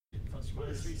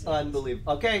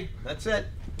Unbelievable. Okay, that's it.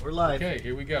 We're live. Okay,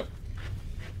 here we go.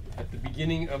 At the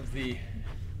beginning of the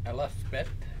alphabet,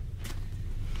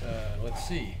 let's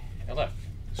see. Aleph,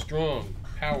 strong,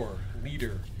 power,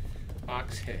 leader,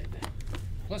 ox head.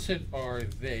 Blessed are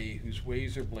they whose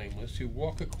ways are blameless, who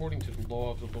walk according to the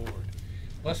law of the Lord.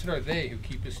 Blessed are they who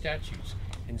keep his statutes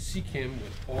and seek him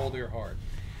with all their heart.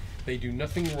 They do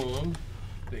nothing wrong.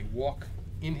 They walk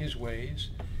in his ways.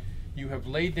 You have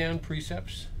laid down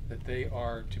precepts that they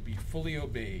are to be fully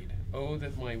obeyed. Oh,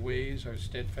 that my ways are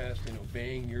steadfast in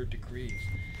obeying your decrees.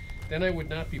 Then I would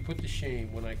not be put to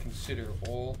shame when I consider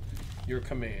all your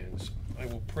commands. I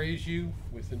will praise you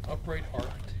with an upright heart.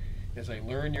 As I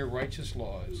learn your righteous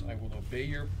laws, I will obey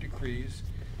your decrees.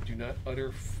 Do not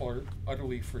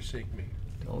utterly forsake me.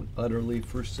 Don't utterly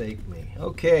forsake me.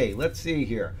 Okay, let's see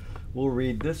here. We'll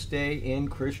read this day in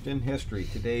Christian history.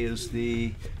 Today is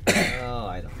the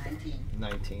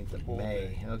 19th of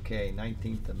May. Okay,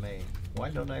 19th of May. Why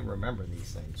don't I remember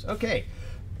these things? Okay.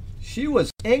 She was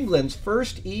England's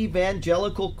first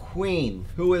evangelical queen.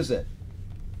 Who is it?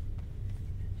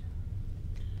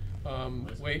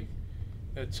 Wait.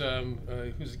 That's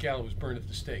who's the gal who was burned at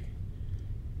the stake?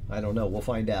 I don't know. We'll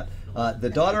find out. The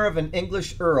daughter of an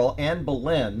English earl, Anne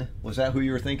Boleyn, was that who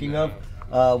you were thinking of?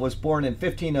 Was born in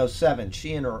 1507.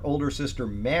 She and her older sister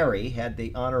Mary had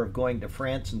the honor of going to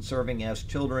France and serving as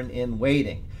children in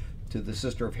waiting to the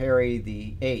sister of Harry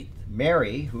VIII.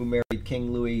 Mary, who married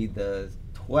King Louis XII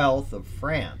of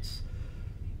France.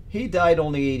 He died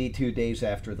only 82 days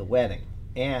after the wedding.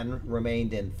 Anne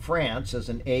remained in France as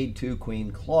an aide to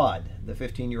Queen Claude, the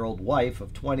 15-year-old wife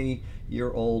of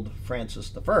 20-year-old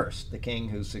Francis I, the king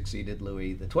who succeeded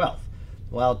Louis XII.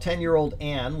 While 10-year-old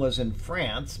Anne was in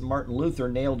France, Martin Luther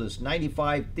nailed his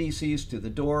 95 Theses to the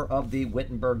door of the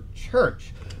Wittenberg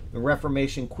Church. The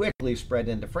Reformation quickly spread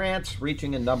into France,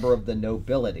 reaching a number of the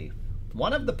nobility.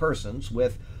 One of the persons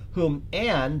with whom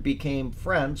Anne became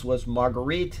friends was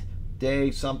Marguerite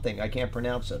de something, I can't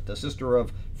pronounce it, the sister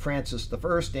of Francis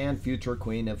I and future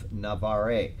Queen of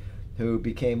Navarre, who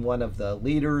became one of the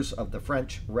leaders of the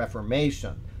French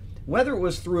Reformation. Whether it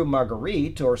was through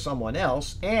Marguerite or someone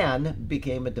else, Anne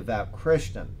became a devout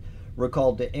Christian.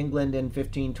 Recalled to England in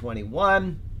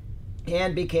 1521,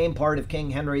 Anne became part of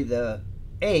King Henry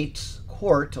VIII's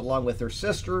court along with her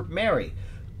sister Mary,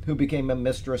 who became a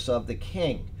mistress of the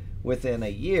king. Within a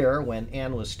year, when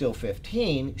Anne was still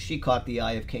 15, she caught the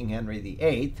eye of King Henry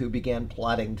VIII, who began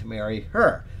plotting to marry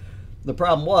her. The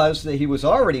problem was that he was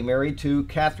already married to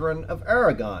Catherine of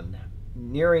Aragon.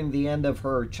 Nearing the end of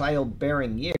her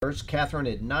childbearing years, Catherine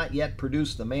had not yet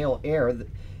produced the male heir that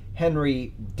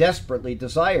Henry desperately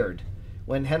desired.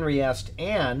 When Henry asked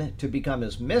Anne to become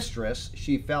his mistress,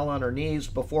 she fell on her knees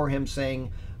before him,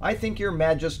 saying, "I think your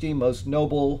majesty, most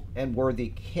noble and worthy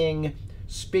king,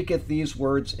 speaketh these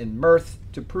words in mirth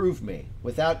to prove me,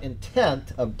 without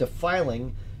intent of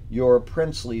defiling your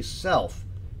princely self,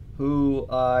 who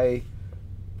I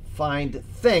find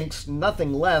thinks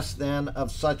nothing less than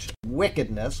of such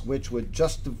wickedness which would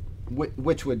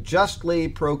justly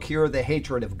procure the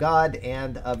hatred of God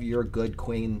and of your good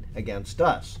queen against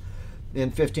us."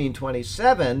 In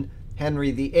 1527,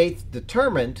 Henry VIII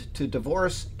determined to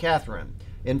divorce Catherine.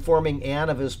 Informing Anne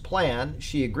of his plan,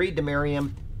 she agreed to marry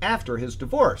him after his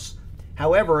divorce.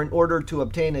 However, in order to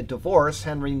obtain a divorce,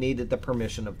 Henry needed the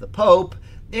permission of the Pope,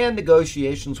 and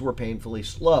negotiations were painfully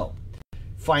slow.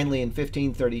 Finally, in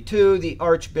 1532, the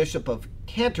Archbishop of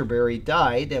Canterbury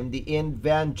died, and the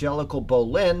evangelical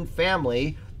Boleyn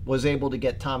family was able to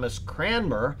get Thomas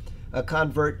Cranmer, a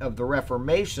convert of the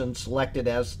Reformation, selected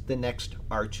as the next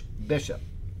archbishop.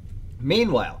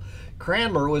 Meanwhile,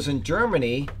 Cranmer was in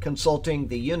Germany consulting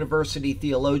the university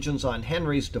theologians on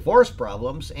Henry's divorce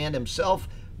problems and himself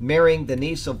marrying the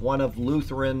niece of one of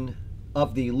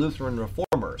the Lutheran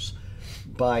reformers.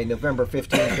 By November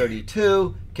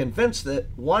 1532, convinced that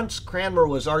once Cranmer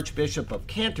was Archbishop of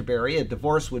Canterbury, a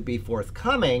divorce would be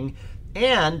forthcoming,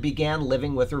 Anne began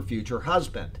living with her future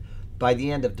husband. By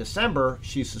the end of December,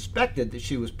 she suspected that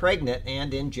she was pregnant,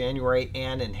 and in January,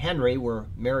 Anne and Henry were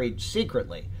married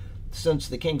secretly, since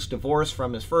the king's divorce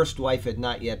from his first wife had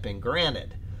not yet been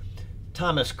granted.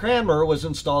 Thomas Cranmer was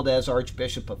installed as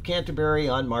Archbishop of Canterbury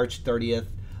on March 30th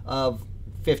of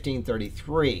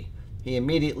 1533. He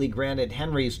immediately granted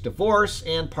Henry's divorce,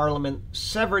 and Parliament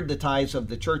severed the ties of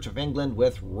the Church of England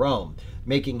with Rome,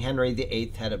 making Henry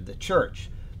VIII head of the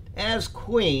Church. As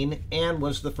Queen, Anne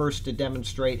was the first to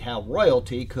demonstrate how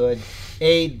royalty could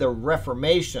aid the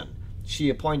Reformation. She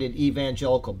appointed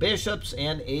evangelical bishops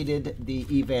and aided the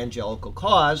evangelical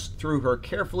cause through her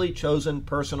carefully chosen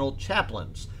personal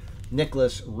chaplains,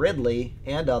 Nicholas Ridley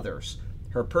and others.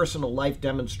 Her personal life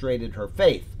demonstrated her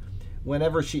faith.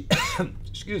 Whenever she,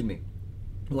 excuse me,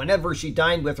 whenever she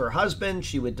dined with her husband,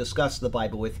 she would discuss the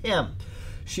Bible with him.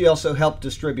 She also helped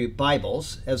distribute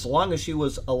Bibles. As long as she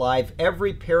was alive,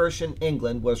 every parish in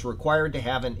England was required to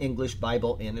have an English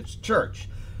Bible in its church.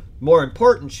 More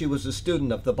important, she was a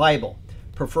student of the Bible,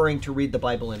 preferring to read the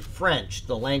Bible in French,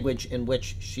 the language in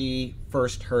which she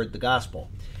first heard the gospel.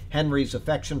 Henry's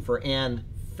affection for Anne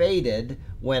faded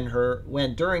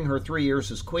when during her 3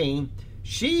 years as queen,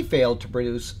 she failed to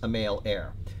produce a male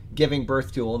heir, giving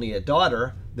birth to only a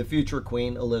daughter, the future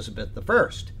Queen Elizabeth I.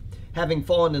 Having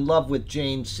fallen in love with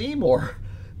Jane Seymour,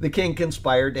 the king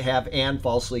conspired to have Anne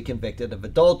falsely convicted of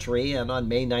adultery, and on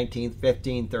May 19,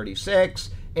 1536,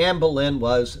 Anne Boleyn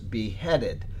was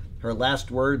beheaded. Her last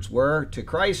words were, "To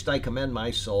Christ I commend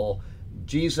my soul.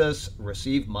 Jesus,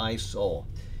 receive my soul."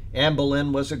 Anne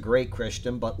Boleyn was a great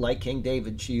Christian, but like King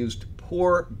David, she used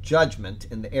poor judgment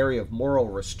in the area of moral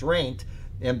restraint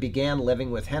and began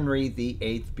living with Henry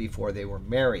VIII before they were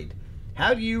married.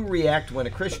 How do you react when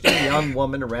a Christian young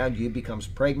woman around you becomes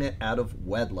pregnant out of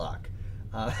wedlock?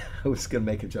 I was going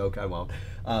to make a joke, I won't.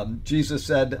 Jesus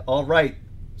said, "All right,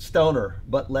 stone her,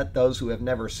 but let those who have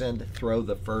never sinned throw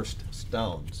the first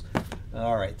stones."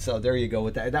 All right, so there you go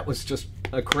with that. That was just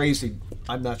a crazy,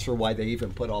 I'm not sure why they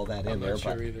even put all that in there. I'm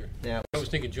not sure either. Yeah. I was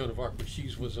thinking Joan of Arc, but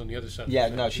she was on the other side. Yeah,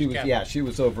 no, she was. Catholic. Yeah, she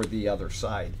was over the other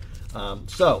side.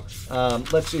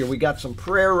 Let's see here. We got some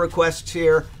prayer requests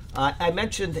here. I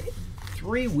mentioned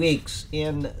 3 weeks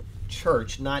in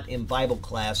church, not in Bible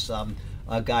class.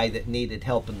 A guy that needed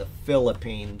help in the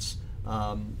Philippines.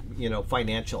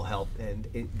 Financial help,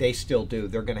 and they still do.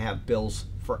 They're going to have bills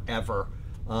forever.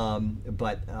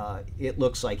 But it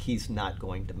looks like he's not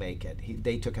going to make it.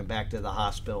 They took him back to the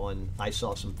hospital, and I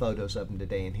saw some photos of him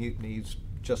today, and he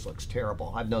just looks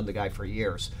terrible. I've known the guy for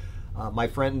years. My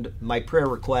friend, my prayer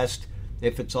request,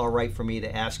 if it's all right for me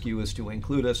to ask you, is to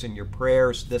include us in your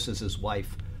prayers. This is his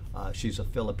wife. She's a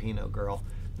Filipino girl.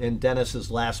 In Dennis's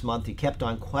last month, he kept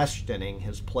on questioning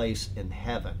his place in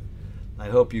heaven. I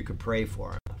hope you could pray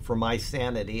for him. For my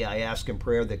sanity, I ask in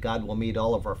prayer that God will meet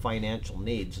all of our financial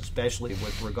needs, especially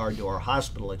with regard to our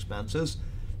hospital expenses,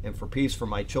 and for peace for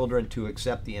my children to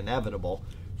accept the inevitable,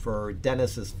 for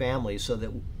Dennis's family, so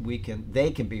that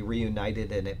they can be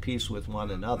reunited and at peace with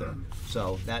one another.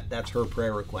 So that's her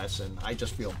prayer request, and I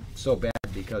just feel so bad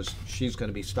because she's going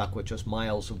to be stuck with just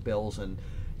miles of bills and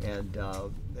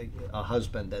a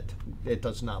husband that it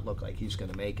does not look like he's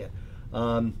going to make it.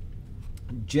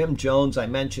 Jim Jones, I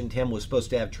mentioned him, was supposed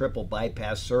to have triple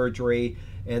bypass surgery,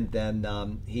 and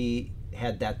then he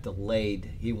had that delayed.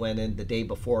 He went in the day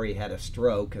before he had a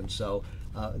stroke, and so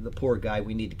the poor guy,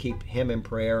 we need to keep him in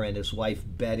prayer, and his wife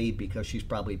Betty, because she's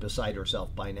probably beside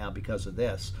herself by now because of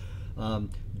this.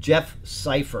 Jeff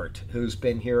Seifert, who's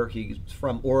been here, he's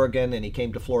from Oregon, and he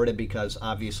came to Florida because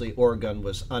obviously Oregon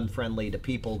was unfriendly to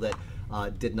people that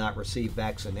did not receive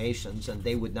vaccinations, and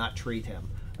they would not treat him.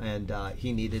 And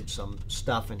he needed some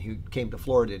stuff, and he came to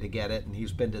Florida to get it, and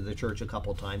he's been to the church a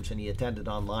couple times, and he attended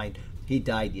online. He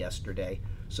died yesterday,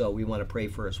 so we want to pray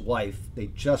for his wife. They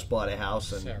just bought a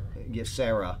house, and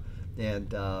Sarah,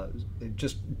 and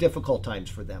just difficult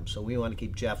times for them. So we want to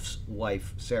keep Jeff's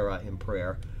wife, Sarah, in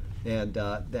prayer. And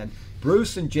then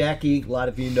Bruce and Jackie, a lot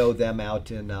of you know them out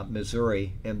in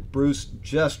Missouri, and Bruce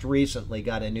just recently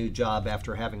got a new job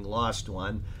after having lost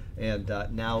one, and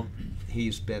now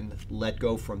he's been let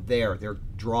go from there. They're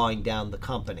drawing down the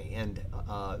company, and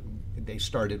they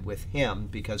started with him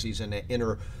because he's in an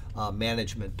inner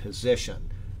management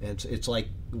position. And it's like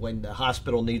when the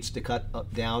hospital needs to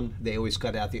cut down, they always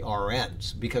cut out the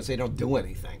RNs because they don't do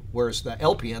anything. Whereas the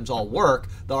LPNs all work,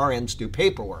 the RNs do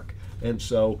paperwork. And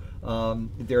so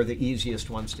they're the easiest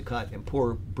ones to cut. And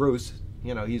poor Bruce,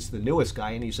 he's the newest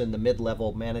guy, and he's in the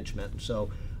mid-level management.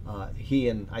 So he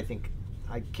and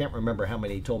I can't remember how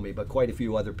many he told me, but quite a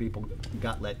few other people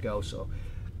got let go. So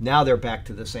now they're back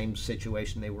to the same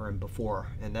situation they were in before,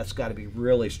 and that's got to be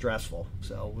really stressful.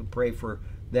 So we pray for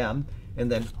them. And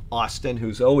then Austin,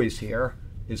 who's always here,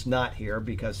 is not here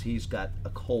because he's got a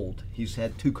cold. He's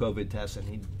had 2 COVID tests,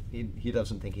 and he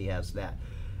doesn't think he has that.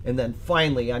 And then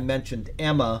finally, I mentioned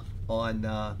Emma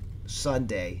on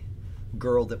Sunday,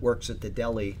 girl that works at the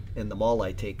deli in the mall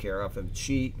I take care of, and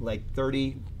she, like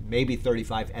 30, maybe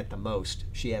 35 at the most,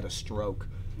 she had a stroke.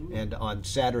 And on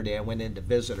Saturday, I went in to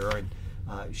visit her, and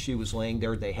she was laying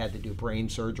there. They had to do brain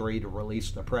surgery to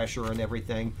release the pressure and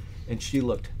everything, and she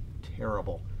looked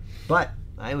terrible. But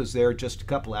I was there just a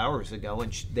couple hours ago,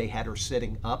 and they had her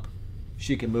sitting up.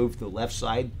 She can move the left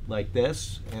side like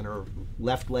this, and her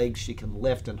left leg she can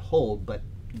lift and hold, but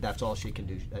that's all she can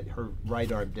do. Her right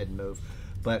arm didn't move.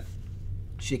 But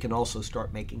she can also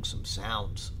start making some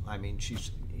sounds. I mean,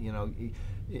 she's,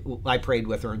 I prayed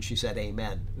with her and she said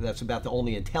amen. That's about the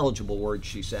only intelligible word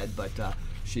she said, but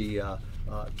she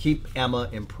keep Emma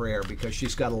in prayer because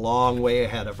she's got a long way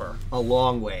ahead of her, a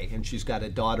long way, and she's got a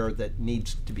daughter that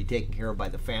needs to be taken care of by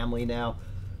the family now.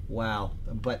 Wow.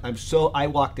 But I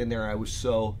walked in there, I was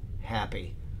so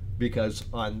happy because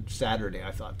on Saturday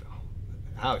I thought, oh,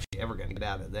 how is she ever going to get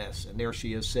out of this? And there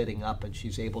she is sitting up and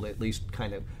she's able to at least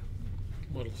kind of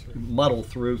muddle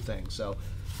through things. So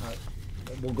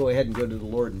we'll go ahead and go to the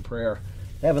Lord in prayer.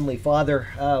 Heavenly Father,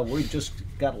 we've just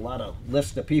got a lot of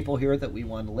list of people here that we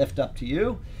want to lift up to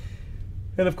you.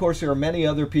 And of course, there are many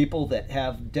other people that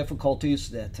have difficulties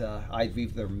that I've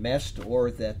either missed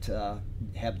or that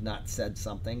have not said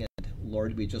something. And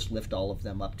Lord, we just lift all of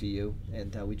them up to you.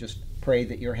 And we just pray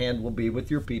that your hand will be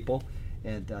with your people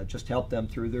and just help them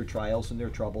through their trials and their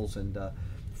troubles and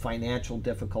financial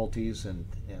difficulties and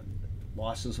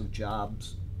losses of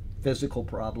jobs, physical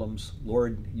problems.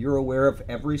 Lord, you're aware of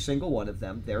every single one of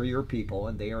them. They're your people,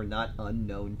 and they are not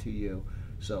unknown to you.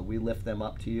 So we lift them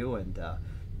up to you, and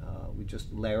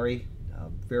Larry,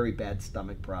 very bad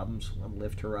stomach problems. I'll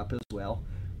lift her up as well.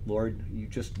 Lord,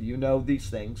 you know these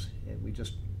things, and we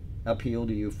just appeal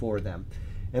to you for them.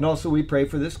 And also we pray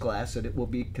for this class that it will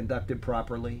be conducted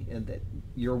properly and that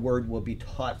your word will be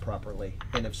taught properly.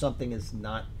 And if something is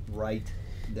not right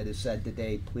that is said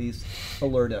today, please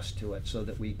alert us to it so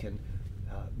that we can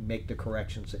make the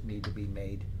corrections that need to be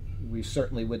made. We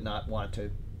certainly would not want to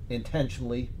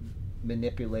intentionally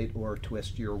manipulate or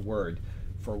twist your word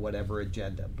for whatever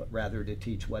agenda, but rather to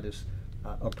teach what is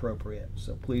appropriate.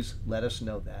 So please let us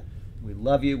know that. We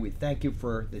love you. We thank you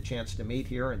for the chance to meet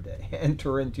here and to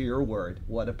enter into your word.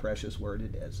 What a precious word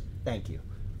it is. Thank you.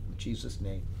 In Jesus'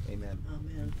 name, amen.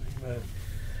 Amen. Amen.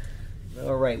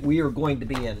 All right, we are going to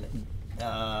be in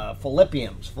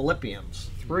Philippians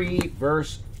 3,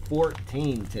 verse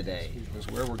 14 today is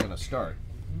where we're going to start.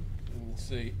 And it's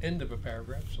the end of a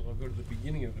paragraph, so I'll go to the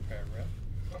beginning of the paragraph,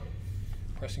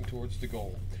 pressing towards the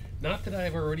goal. Not that I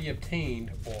have already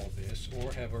obtained all this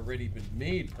or have already been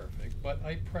made perfect, but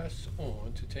I press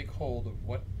on to take hold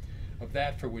of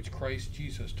that for which Christ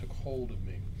Jesus took hold of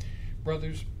me.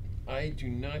 Brothers, I do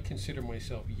not consider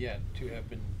myself yet to have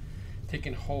been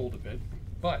taken hold of it,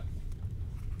 but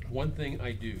one thing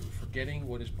I do, forgetting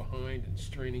what is behind and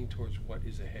straining towards what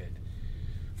is ahead.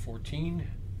 14,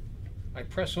 I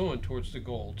press on towards the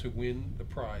goal to win the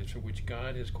prize for which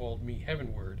God has called me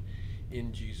heavenward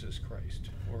in Jesus Christ,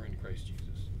 or in Christ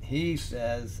Jesus. He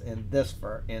says in this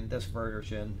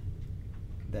version,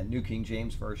 the New King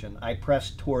James Version, I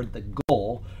press toward the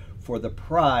goal for the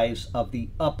prize of the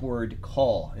upward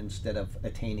call. Instead of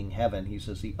attaining heaven, he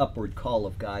says the upward call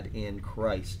of God in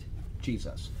Christ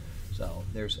Jesus. So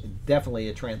there's definitely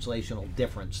a translational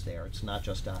difference there. It's not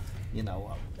just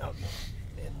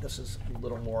this is a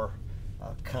little more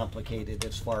complicated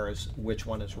as far as which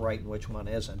one is right and which one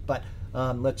isn't. But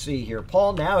let's see here.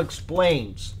 Paul now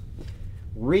explains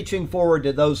reaching forward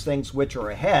to those things which are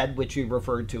ahead, which he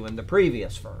referred to in the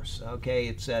previous verse. Okay,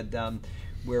 it said,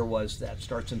 where was that?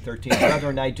 Starts in 13.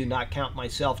 Brethren, I do not count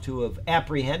myself to have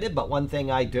apprehended, but one thing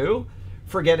I do,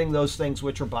 forgetting those things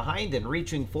which are behind and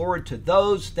reaching forward to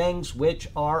those things which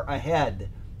are ahead.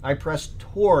 I press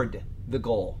toward the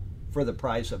goal for the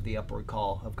prize of the upward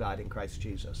call of God in Christ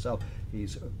Jesus. So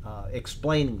he's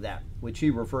explaining that, which he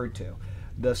referred to.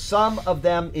 The sum of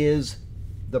them is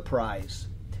the prize.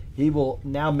 He will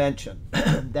now mention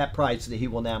that prize that he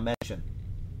will now mention.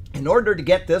 In order to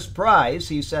get this prize,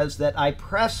 he says that I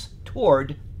press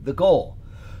toward the goal.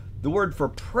 The word for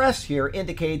press here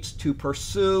indicates to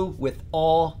pursue with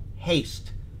all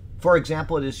haste. For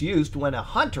example, it is used when a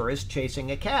hunter is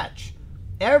chasing a catch.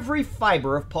 Every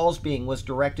fiber of Paul's being was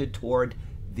directed toward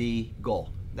the goal.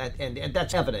 And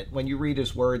that's evident. When you read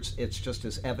his words, it's just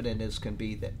as evident as can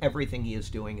be that everything he is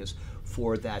doing is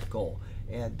for that goal.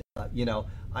 And,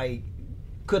 I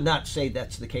could not say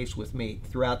that's the case with me.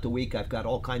 Throughout the week, I've got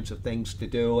all kinds of things to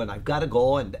do, and I've got a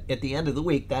goal, and at the end of the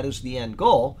week, that is the end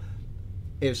goal,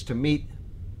 is to meet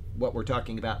what we're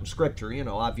talking about in Scripture.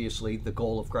 Obviously, the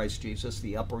goal of Christ Jesus,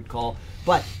 the upward call.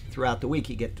 But throughout the week,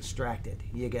 you get distracted.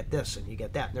 You get this, and you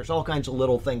get that. And there's all kinds of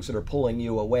little things that are pulling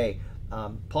you away.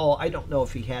 Paul, I don't know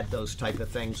if he had those type of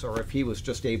things or if he was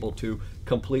just able to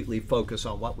completely focus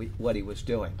on what he was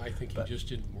doing. I think he just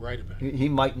didn't write about it. He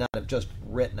might not have just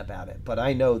written about it. But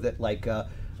I know that, I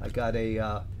got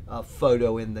a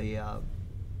photo in the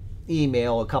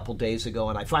email a couple days ago,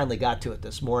 and I finally got to it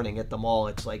this morning at the mall.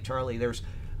 It's like, Charlie, there's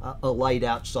a light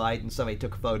outside, and somebody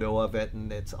took a photo of it,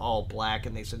 and it's all black,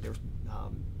 and they said there's,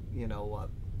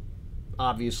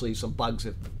 obviously some bugs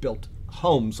have built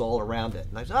homes all around it.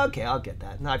 And I said, okay, I'll get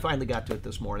that. And I finally got to it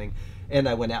this morning, and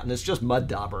I went out, and it's just mud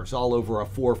daubers all over a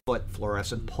 4-foot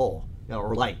fluorescent pole,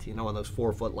 or light, one of those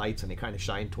 4-foot lights, and they kind of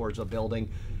shine towards a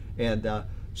building. And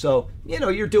so,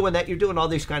 you're doing that, you're doing all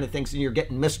these kind of things, and you're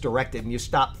getting misdirected, and you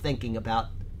stop thinking about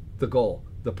the goal,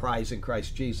 the prize in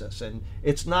Christ Jesus. And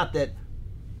it's not that,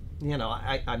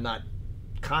 I'm not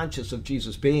conscious of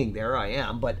Jesus being there. I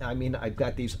am, but I mean, I've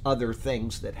got these other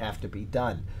things that have to be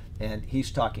done. And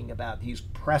he's talking about, he's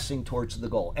pressing towards the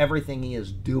goal. Everything he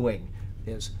is doing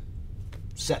is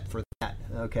set for that,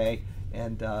 okay?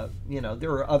 And,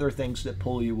 there are other things that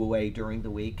pull you away during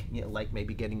the week, like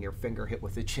maybe getting your finger hit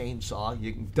with a chainsaw.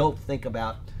 You don't think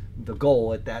about the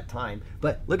goal at that time.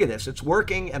 But look at this, it's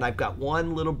working, and I've got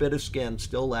one little bit of skin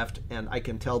still left, and I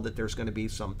can tell that there's going to be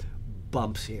some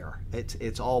bumps here.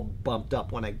 It's all bumped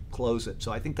up when I close it,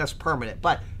 so I think that's permanent.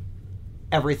 But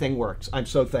everything works. I'm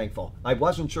so thankful. I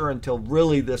wasn't sure until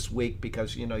really this week,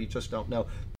 because you just don't know.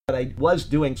 But I was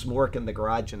doing some work in the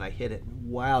garage, and I hit it.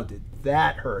 Wow, did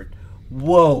that hurt?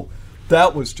 Whoa,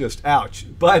 that was just ouch.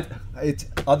 But it's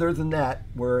other than that,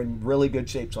 we're in really good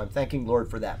shape, so I'm thanking Lord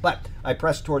for that. But I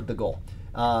pressed toward the goal.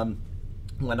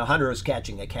 When a hunter is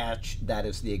catching a catch, that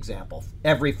is the example.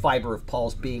 Every fiber of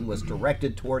Paul's being was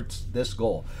directed towards this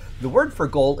goal. The word for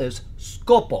goal is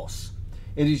skopos.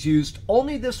 It is used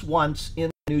only this once in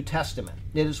the New Testament.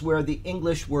 It is where the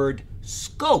English word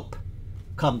scope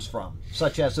comes from,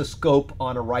 such as a scope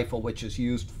on a rifle, which is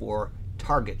used for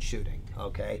target shooting.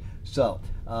 Okay, so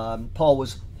Paul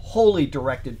was wholly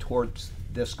directed towards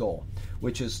this goal,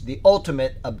 which is the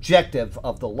ultimate objective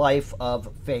of the life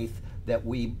of faith that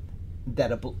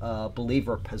a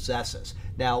believer possesses.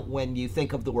 Now, when you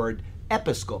think of the word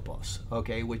episkopos,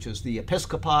 okay, which is the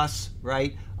episkopos,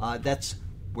 right? That's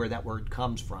where that word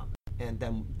comes from. And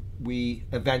then we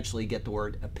eventually get the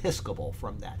word episcopal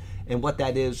from that. And what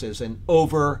that is an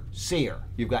overseer.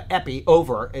 You've got epi,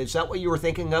 over. Is that what you were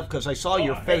thinking of? Because I saw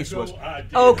your face was...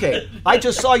 Okay, I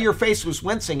just saw your face was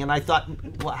wincing, and I thought,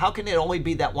 well, how can it only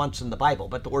be that once in the Bible?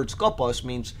 But the word skopos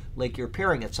means like you're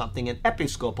peering at something, and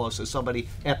episkopos is somebody,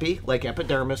 epi, like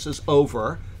epidermis, is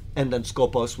over, and then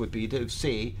skopos would be to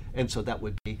see, and so that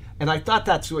would be... And I thought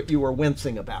that's what you were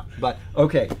wincing about. But,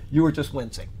 okay, you were just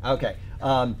wincing. Okay.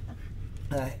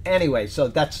 Anyway, so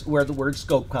that's where the word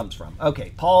scope comes from.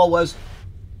 Okay, Paul was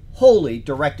wholly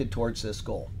directed towards this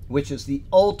goal, which is the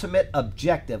ultimate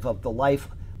objective of the life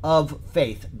of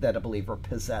faith that a believer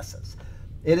possesses.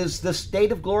 It is the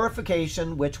state of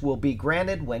glorification which will be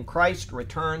granted when Christ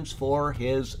returns for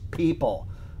his people.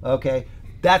 Okay,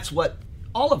 that's what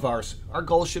all of our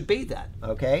goals should be, that.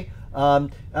 Okay,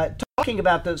 talking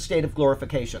about the state of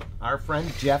glorification, our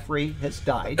friend Jeffrey has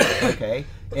died. Okay,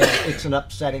 and it's an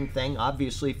upsetting thing,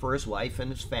 obviously, for his wife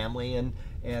and his family, and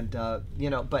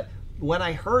but when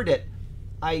I heard it,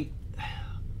 I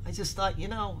just thought,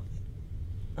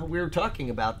 we were talking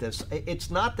about this.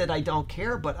 It's not that I don't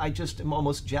care, but I just am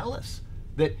almost jealous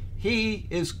that he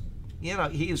is,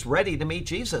 he is ready to meet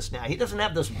Jesus now. He doesn't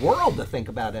have this world to think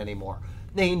about anymore.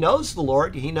 Now, he knows the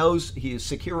Lord. He knows he is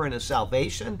secure in his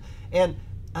salvation. And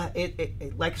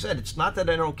like I said, it's not that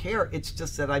I don't care. It's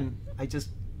just that I just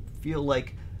feel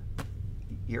like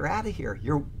you're out of here.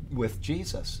 You're with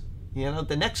Jesus.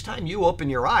 The next time you open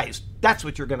your eyes, that's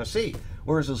what you're going to see.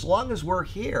 Whereas as long as we're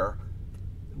here,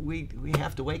 we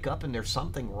have to wake up and there's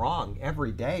something wrong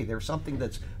every day. There's something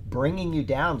that's bringing you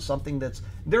down,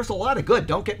 there's a lot of good.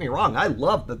 Don't get me wrong. I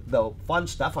love the fun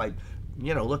stuff. I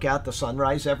look out the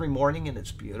sunrise every morning and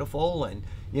it's beautiful, and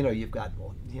you've got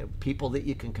people that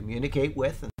you can communicate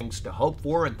with and things to hope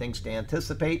for and things to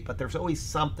anticipate, but there's always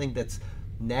something that's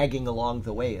nagging along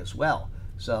the way as well.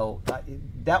 So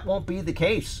that won't be the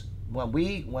case when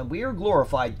we are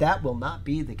glorified. That will not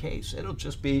be the case. It'll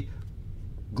just be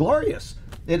glorious.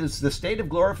 It is the state of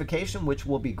glorification which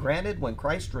will be granted when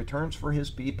Christ returns for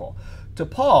his people. To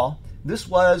Paul, this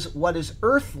was what his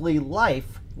earthly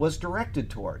life was directed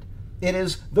toward. It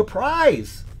is the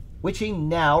prize which he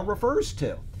now refers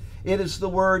to. It is the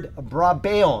word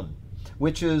brabeon,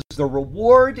 which is the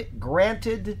reward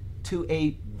granted to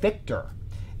a victor,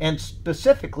 and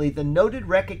specifically the noted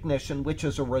recognition which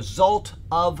is a result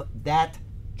of that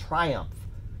triumph.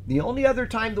 The only other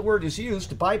time the word is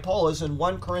used by Paul is in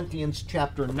 1 Corinthians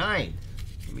chapter 9.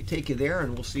 Let me take you there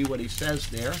and we'll see what he says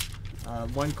there.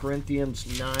 1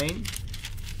 Corinthians 9.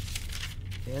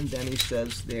 And then he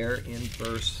says there in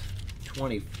verse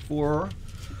 24.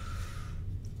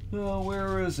 Oh,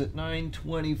 where is it?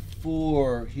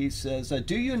 9:24. He says,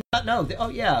 do you not know,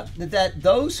 that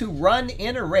those who run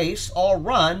in a race all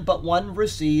run, but one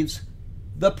receives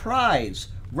the prize.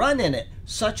 Run in it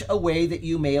such a way that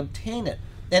you may obtain it.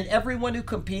 And everyone who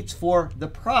competes for the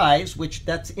prize, which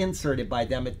that's inserted by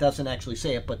them, it doesn't actually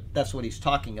say it, but that's what he's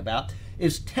talking about,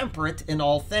 is temperate in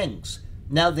all things.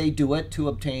 Now they do it to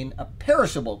obtain a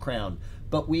perishable crown,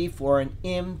 but we for an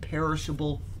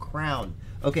imperishable crown.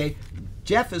 Okay,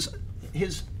 Jeff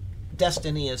his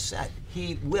destiny is set.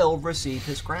 He will receive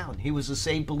his crown. He was a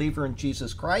saved believer in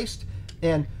Jesus Christ,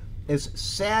 and as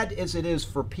sad as it is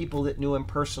for people that knew him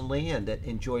personally and that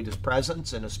enjoyed his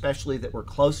presence, and especially that were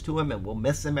close to him and will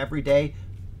miss him every day,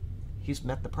 he's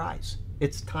met the prize.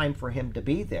 It's time for him to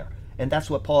be there. And that's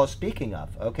what Paul is speaking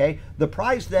of, okay? The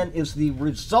prize then is the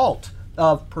result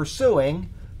of pursuing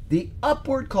the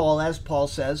upward call, as Paul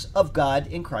says, of God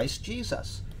in Christ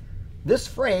Jesus. This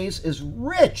phrase is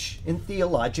rich in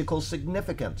theological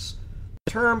significance.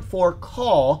 The term for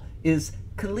call is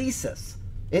kalesis.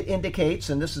 It indicates,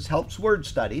 and this is helps word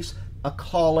studies, a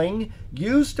calling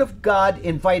used of God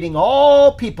inviting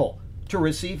all people to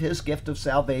receive his gift of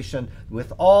salvation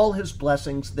with all his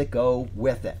blessings that go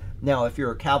with it. Now, if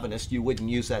you're a Calvinist, you wouldn't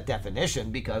use that definition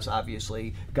because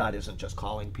obviously God isn't just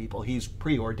calling people. He's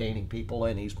preordaining people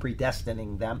and he's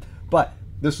predestining them. But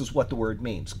this is what the word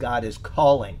means. God is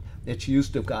calling. It's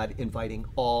used of God inviting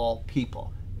all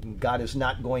people. God is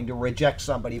not going to reject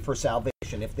somebody for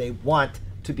salvation if they want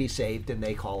to be saved and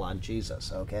they call on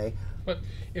Jesus, okay? But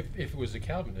if it was a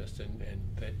Calvinist and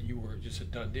that you were just a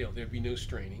done deal, there'd be no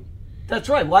straining. That's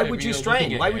right. Why would you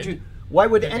strain? Why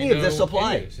would any of this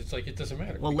apply? It's like it doesn't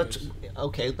matter. Well, let's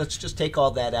just take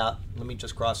all that out. Let me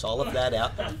just cross all of that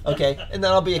out. Okay, and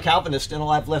then I'll be a Calvinist and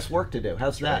I'll have less work to do.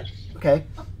 How's that? Okay,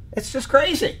 it's just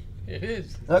crazy. It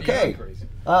is. Okay. Crazy.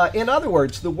 In other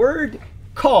words, the word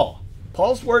call,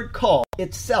 Paul's word call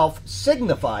itself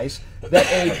signifies that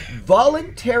a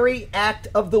voluntary act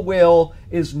of the will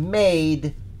is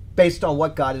made based on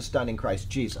what God has done in Christ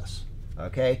Jesus.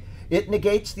 Okay? It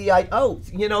negates the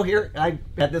here, I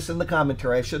had this in the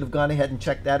commentary. I should have gone ahead and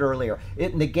checked that earlier.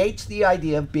 It negates the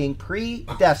idea of being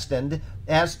predestined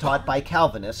as taught by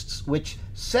Calvinists, which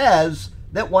says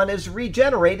that one is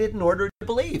regenerated in order to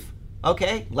believe.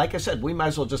 Okay, like I said, we might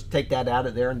as well just take that out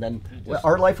of there, and then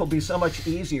our life will be so much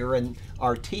easier in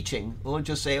our teaching. We'll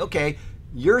just say, okay,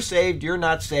 you're saved, you're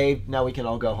not saved, now we can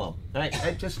all go home. Right?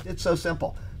 It's so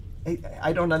simple.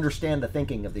 I don't understand the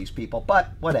thinking of these people,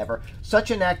 but whatever.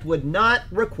 Such an act would not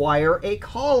require a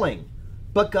calling,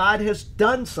 but God has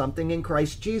done something in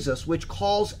Christ Jesus which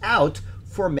calls out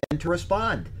for men to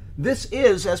respond. This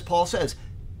is, as Paul says,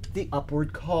 the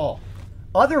upward call.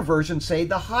 Other versions say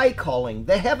the high calling,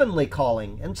 the heavenly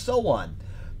calling, and so on.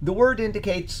 The word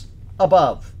indicates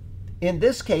above. In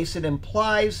this case, it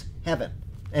implies heaven.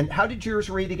 And how did yours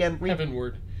read again?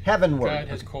 Heavenward. Heavenward. God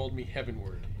has called me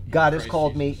heavenward. God has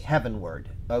called me heavenward.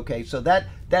 Okay, so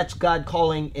that's God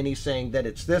calling, and he's saying that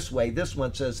it's this way. This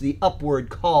one says the upward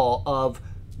call of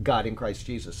God in Christ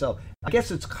Jesus. So I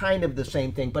guess it's kind of the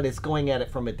same thing, but it's going at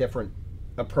it from a different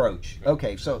approach.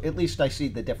 Okay, so at least I see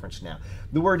the difference now.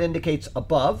 The word indicates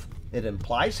above. It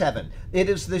implies heaven. It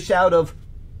is the shout of,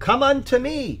 "Come unto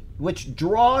me," which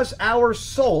draws our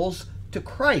souls to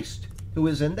Christ, who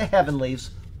is in the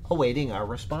heavenlies, awaiting our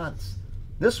response.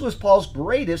 This was Paul's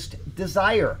greatest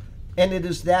desire, and it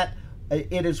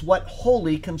is what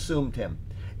wholly consumed him.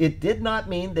 It did not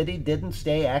mean that he didn't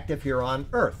stay active here on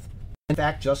earth. In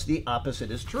fact, just the opposite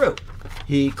is true.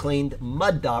 He cleaned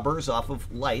mud daubers off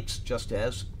of lights, just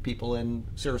as people in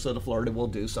Sarasota, Florida will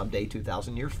do someday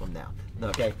 2,000 years from now.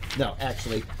 Okay? No,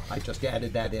 actually, I just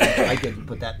added that in. I didn't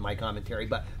put that in my commentary.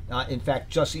 But in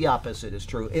fact, just the opposite is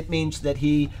true. It means that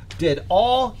he did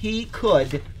all he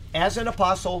could as an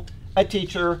apostle, a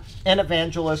teacher, an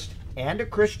evangelist, and a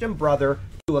Christian brother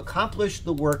to accomplish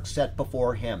the work set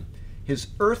before him. His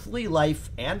earthly life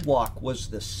and walk was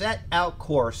the set out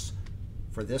course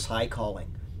for this high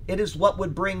calling. It is what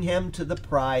would bring him to the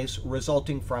prize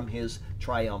resulting from his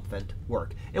triumphant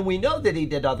work. And we know that he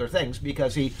did other things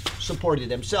because he supported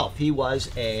himself. He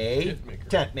was a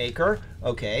tent maker,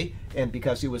 okay, and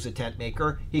because he was a tent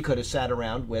maker, he could have sat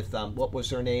around with, what was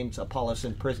their names, Apollos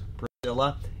and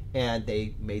Priscilla, and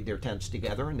they made their tents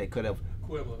together, and they could have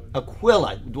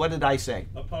Aquila. What did I say?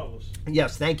 Apollos.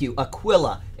 Yes, thank you.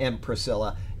 Aquila and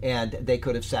Priscilla. And they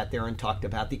could have sat there and talked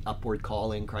about the upward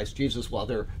call in Christ Jesus while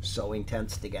they're sewing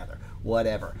tents together.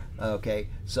 Whatever. Okay,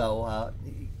 so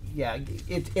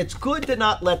it's good to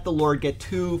not let the Lord get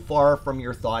too far from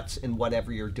your thoughts in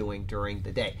whatever you're doing during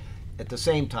the day. At the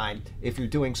same time, if you're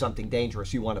doing something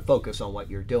dangerous, you want to focus on what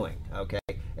you're doing. Okay,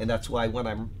 and that's why when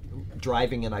I'm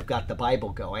driving and I've got the Bible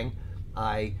going,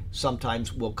 I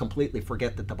sometimes will completely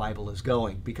forget that the Bible is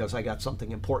going because I got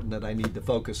something important that I need to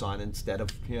focus on instead of,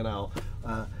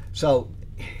 so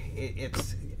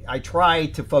it's I try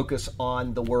to focus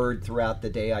on the Word throughout the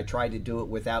day. I try to do it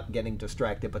without getting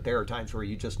distracted, but there are times where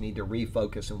you just need to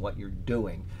refocus on what you're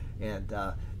doing, and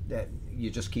that you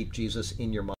just keep Jesus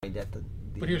in your mind at the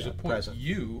But here's the point. present.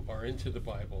 You are into the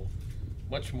Bible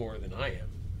much more than I am.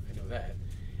 I know that.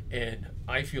 And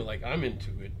I feel like I'm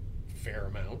into it a fair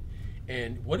amount.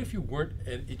 And what if you weren't,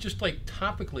 it just like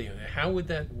topically, how would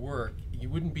that work? You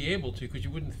wouldn't be able to because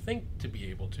you wouldn't think to be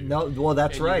able to. No, well,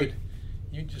 that's And right.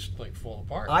 You'd just like fall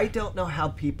apart. I don't know how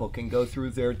people can go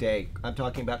through their day. I'm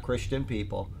talking about Christian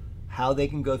people. How they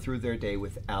can go through their day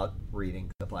without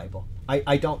reading the Bible.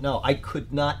 I don't know. I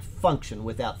could not function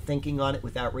without thinking on it,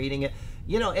 without reading it.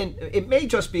 You know, and it may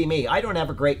just be me. I don't have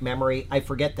a great memory. I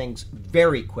forget things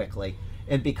very quickly.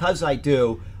 And because I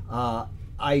do,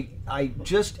 I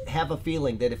just have a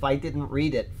feeling that if I didn't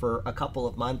read it for a couple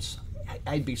of months,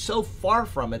 I'd be so far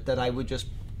from it that I would just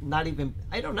not even,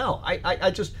 I don't know.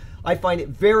 I find it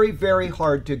very, very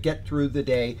hard to get through the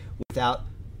day without,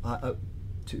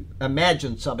 to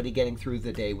imagine somebody getting through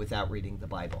the day without reading the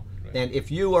Bible. Right. And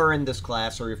if you are in this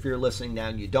class or if you're listening now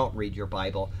and you don't read your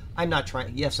Bible, I'm not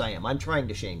trying, yes I am, I'm trying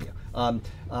to shame you.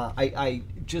 I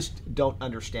just don't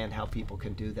understand how people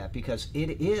can do that, because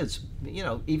it is, you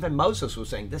know, even Moses was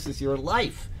saying, this is your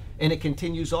life. And it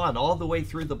continues on all the way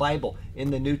through the Bible in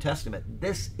the New Testament.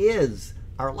 This is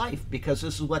our life because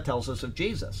this is what tells us of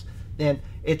Jesus. And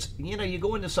it's, you know, you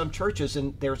go into some churches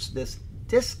and there's this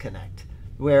disconnect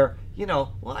where, you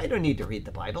know, well, I don't need to read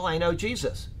the Bible. I know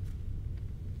Jesus.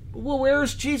 Well, where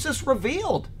is Jesus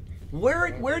revealed?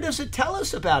 Where does it tell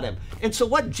us about him? And so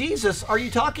what Jesus are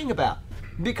you talking about?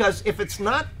 Because if it's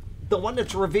not the one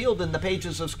that's revealed in the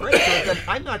pages of Scripture, then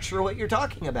I'm not sure what you're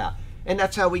talking about. And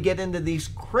that's how we get into these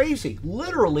crazy,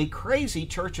 literally crazy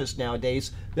churches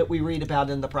nowadays that we read about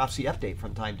in the Prophecy Update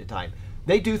from time to time.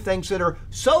 They do things that are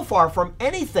so far from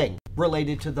anything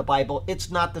related to the Bible. It's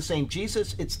not the same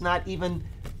Jesus. It's not even...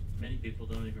 Many people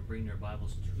don't even bring their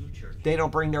Bibles to church. They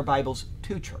don't bring their Bibles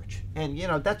to church. And, you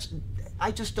know, that's...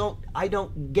 I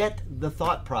don't get the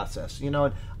thought process, you know.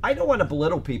 And I don't want to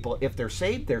belittle people. If they're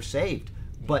saved, they're saved.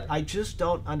 But I just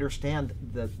don't understand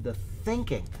the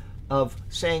thinking of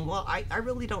saying, well, I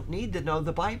really don't need to know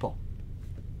the Bible.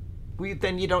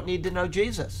 Then you don't need to know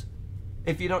Jesus.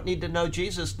 If you don't need to know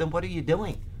Jesus, then what are you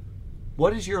doing?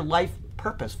 What is your life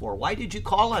purpose for? Why did you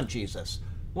call on Jesus?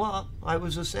 Well, I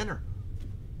was a sinner.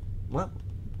 Well,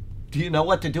 do you know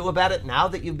what to do about it now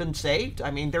that you've been saved? I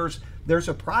mean, there's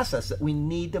a process that we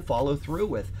need to follow through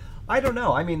with. I don't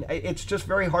know. I mean, it's just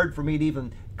very hard for me to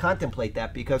even contemplate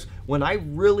that, because when I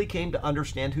really came to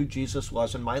understand who Jesus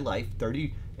was in my life,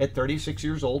 at 36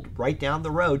 years old, right down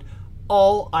the road,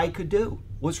 all I could do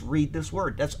was read this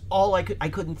word. That's all I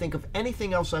couldn't think of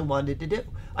anything else I wanted to do.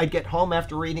 I'd get home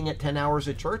after reading it 10 hours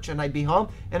at church, and I'd be home,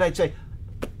 and I'd say,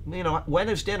 you know, when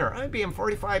is dinner? I'd be in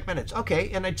 45 minutes.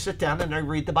 Okay, and I'd sit down and I'd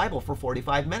read the Bible for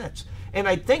 45 minutes. And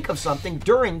I'd think of something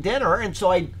during dinner, and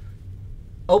so I'd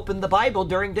open the Bible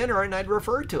during dinner and I'd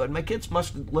refer to it. My kids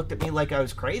must have looked at me like I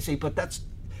was crazy, but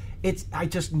I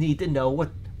just need to know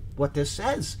what this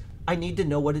says. I need to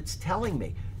know what it's telling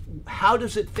me. How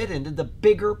does it fit into the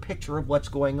bigger picture of what's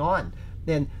going on?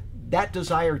 And that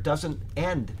desire doesn't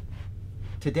end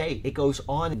today. It goes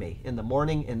on in me in the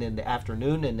morning and in the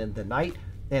afternoon and in the night.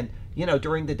 And, you know,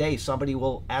 during the day, somebody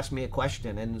will ask me a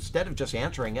question, and instead of just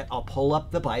answering it, I'll pull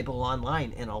up the Bible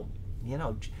online and I'll, you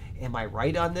know, am I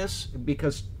right on this?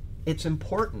 Because it's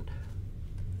important.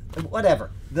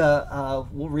 Whatever.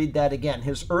 We'll read that again.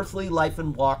 His earthly life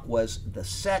and walk was the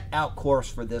set out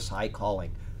course for this high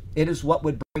calling. It is what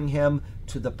would bring him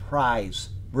to the prize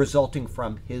resulting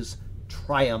from his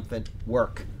triumphant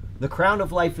work. The crown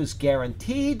of life is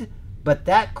guaranteed, but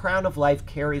that crown of life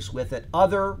carries with it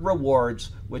other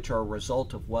rewards which are a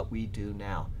result of what we do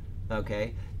now.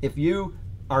 Okay? If you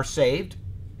are saved,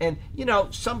 and, you know,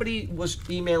 somebody was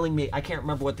emailing me, I can't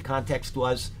remember what the context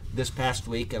was this past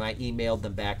week, and I emailed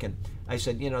them back, and I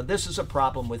said, you know, this is a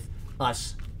problem with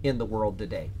us in the world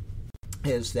today,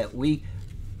 is that we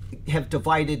have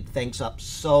divided things up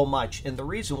so much, and the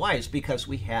reason why is because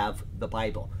we have the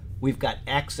Bible. We've got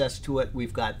access to it,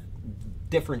 we've got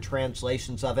different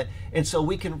translations of it, and so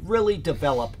we can really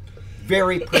develop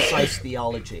very precise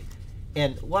theology.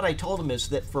 And what I told him is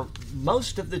that for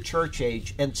most of the church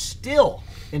age, and still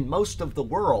in most of the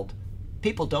world,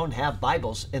 people don't have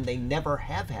Bibles, and they never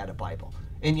have had a Bible.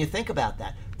 And you think about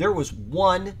that. There was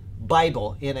one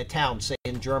Bible in a town, say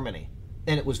in Germany,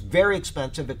 and it was very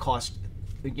expensive. It cost,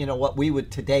 you know, what we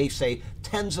would today say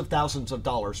tens of thousands of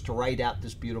dollars to write out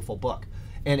this beautiful book.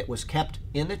 And it was kept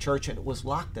in the church, and it was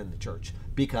locked in the church,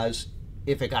 because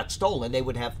if it got stolen, they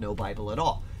would have no Bible at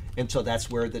all. And so that's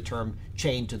where the term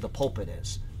chained to the pulpit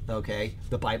is. Okay,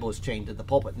 the Bible is chained to the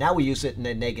pulpit. Now we use it in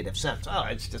a negative sense. Oh,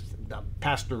 it's just the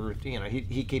pastor,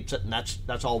 he keeps it, and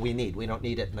that's all we need. We don't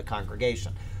need it in the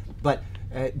congregation. But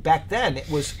back then, it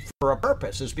was for a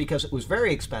purpose. It's because it was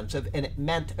very expensive, and it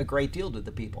meant a great deal to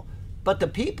the people. But the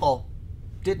people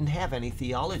didn't have any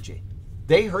theology.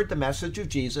 They heard the message of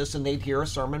Jesus, and they'd hear a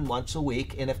sermon once a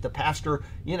week. And if the pastor,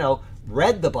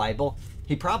 read the Bible,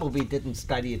 he probably didn't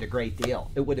study it a great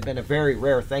deal. It would have been a very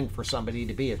rare thing for somebody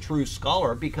to be a true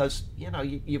scholar because,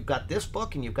 you've got this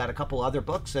book and you've got a couple other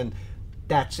books and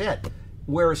that's it.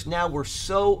 Whereas now we're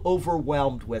so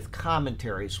overwhelmed with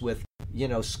commentaries, with,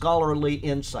 scholarly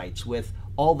insights, with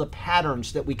all the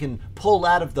patterns that we can pull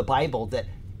out of the Bible that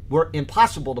were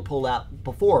impossible to pull out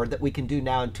before, that we can do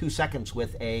now in 2 seconds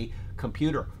with a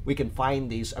computer. We can find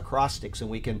these acrostics and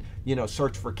we can,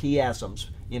 search for chiasms.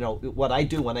 What I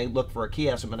do when I look for a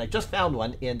chiasm, and I just found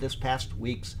one in this past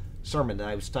week's sermon that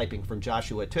I was typing from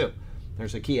Joshua 2.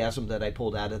 There's a chiasm that I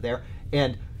pulled out of there,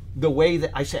 and the way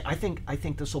that I say, I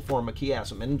think this will form a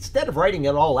chiasm, and instead of writing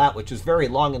it all out, which is very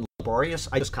long and laborious,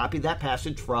 I just copy that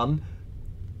passage from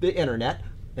the internet,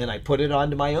 and I put it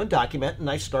onto my own document, and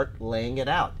I start laying it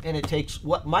out. And it takes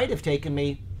what might have taken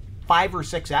me 5 or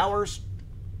 6 hours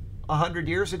 100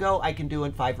 years ago, I can do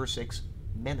in 5 or 6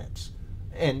 minutes.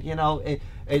 And,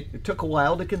 it took a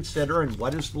while to consider, and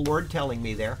what is the Lord telling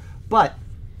me there? But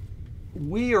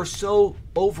we are so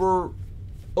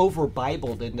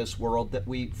over-Bibled in this world that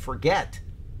we forget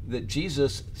that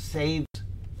Jesus saved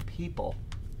people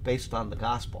based on the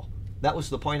gospel. That was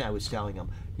the point I was telling them.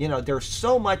 There's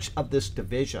so much of this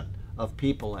division of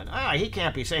people, and he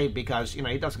can't be saved because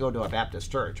he doesn't go to a Baptist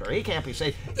church, or he can't be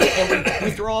saved, and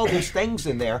we throw all these things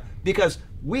in there because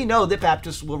we know that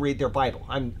Baptists will read their Bible.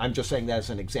 I'm just saying that as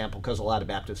an example because a lot of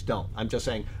Baptists don't. I'm just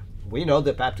saying we know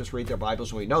that Baptists read their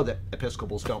Bibles, and we know that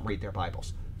Episcopals don't read their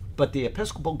Bibles. But the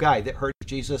Episcopal guy that heard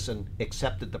Jesus and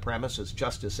accepted the premise is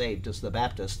just as saved as the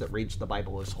Baptist that reads the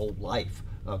Bible his whole life.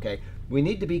 Okay, we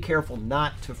need to be careful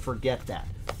not to forget that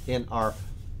in our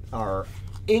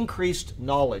increased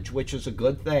knowledge, which is a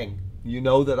good thing.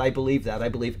 That I believe that. I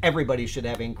believe everybody should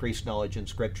have increased knowledge in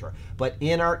Scripture. But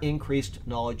in our increased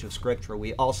knowledge of Scripture,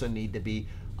 we also need to be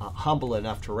humble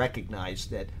enough to recognize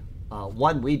that,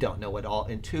 one, we don't know it all,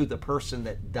 and two, the person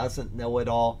that doesn't know it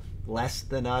all less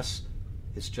than us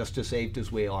is just as saved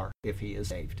as we are if he is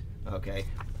saved. Okay?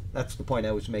 That's the point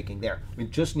I was making there. We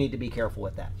just need to be careful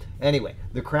with that. Anyway,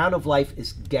 the crown of life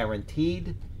is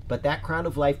guaranteed, but that crown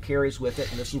of life carries with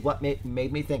it, and this is what made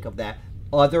me think of that,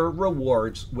 other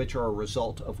rewards which are a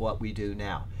result of what we do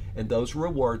now. And those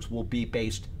rewards will be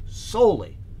based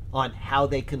solely on how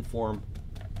they conform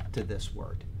to this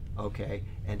word, okay?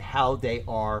 And how they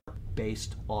are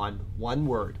based on one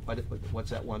word. What's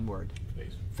that one word?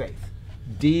 Faith.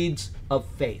 Deeds of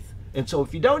faith. And so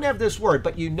if you don't have this word,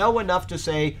 but you know enough to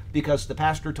say, because the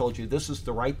pastor told you this is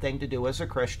the right thing to do as a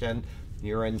Christian,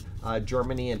 you're in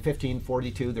Germany in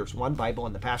 1542, there's one Bible,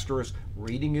 and the pastor is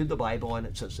reading you the Bible, and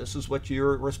it says this is what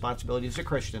your responsibilities as a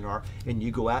Christian are, and you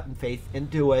go out in faith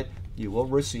and do it, you will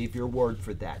receive your word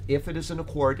for that. If it is in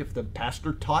accord, if the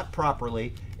pastor taught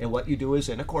properly, and what you do is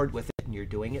in accord with it, and you're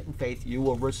doing it in faith, you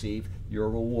will receive your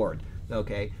reward.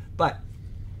 Okay? But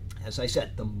as I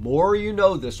said, the more you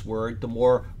know this word, the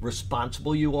more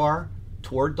responsible you are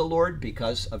toward the Lord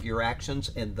because of your actions,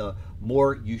 and the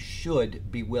more you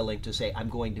should be willing to say, I'm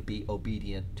going to be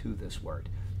obedient to this word.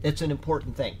 It's an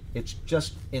important thing. It's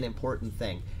just an important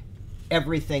thing.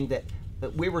 Everything that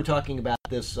we were talking about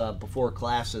this before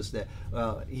classes, that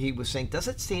he was saying, does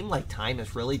it seem like time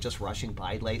is really just rushing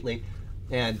by lately?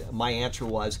 And my answer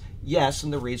was yes,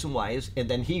 and the reason why is, and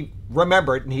then he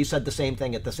remembered, and he said the same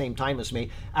thing at the same time as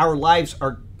me, our lives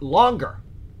are longer,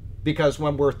 because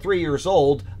when we're 3 years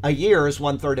old, a year is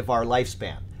 1/3 of our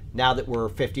lifespan. Now that we're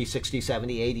 50, 60,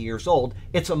 70, 80 years old,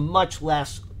 it's a much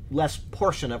less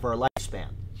portion of our lifespan.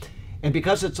 And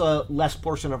because it's a less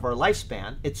portion of our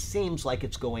lifespan, it seems like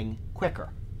it's going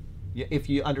quicker. If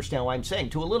you understand what I'm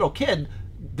saying. To a little kid,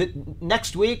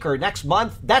 next week or next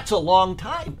month, that's a long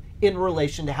time in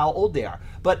relation to how old they are.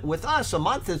 But with us, a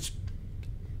month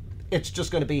it's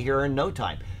just going to be here in no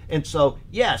time. And so,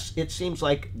 yes, it seems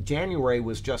like January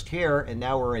was just here and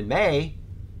now we're in May,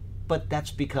 but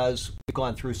that's because we've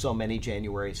gone through so many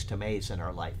Januarys to Mays in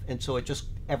our life. And so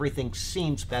everything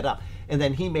seems sped up. And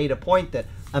then he made a point that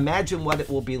imagine what it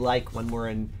will be like when we're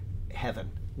in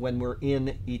heaven, when we're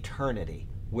in eternity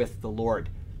with the Lord.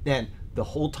 Then the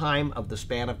whole time of the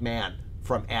span of man,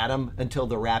 from Adam until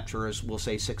the rapture is, we'll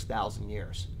say, 6,000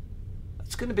 years.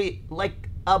 It's going to be like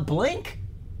a blink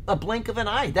of an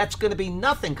eye. That's going to be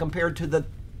nothing compared to the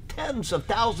tens of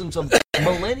thousands of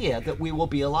millennia that we will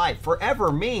be alive.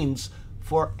 Forever means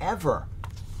forever.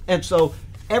 And so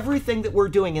everything that we're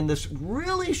doing in this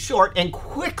really short and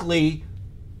quickly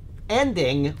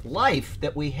ending life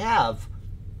that we have,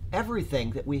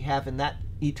 everything that we have in that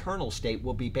eternal state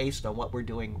will be based on what we're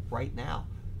doing right now.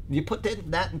 You put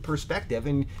that in perspective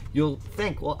and you'll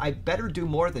think, well, I better do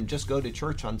more than just go to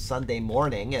church on Sunday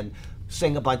morning and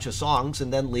sing a bunch of songs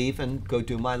and then leave and go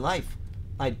do my life.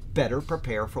 I'd better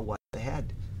prepare for what's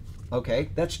ahead. Okay,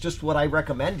 that's just what I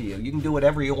recommend to you. You can do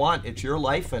whatever you want. It's your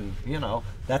life and,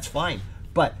 that's fine.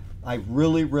 But I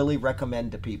really, really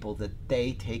recommend to people that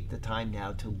they take the time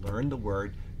now to learn the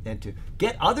Word and to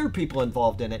get other people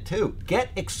involved in it too. Get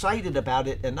excited about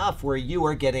it enough where you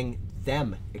are getting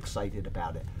them excited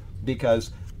about it,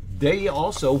 because they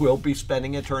also will be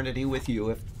spending eternity with you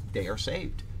if they are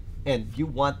saved. And you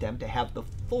want them to have the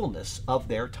fullness of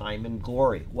their time in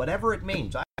glory, whatever it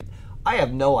means. I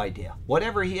have no idea.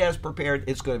 Whatever he has prepared,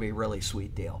 it's going to be a really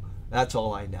sweet deal. That's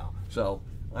all I know. So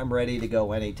I'm ready to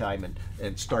go anytime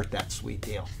and start that sweet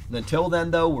deal. And until then,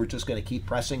 though, we're just going to keep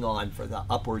pressing on for the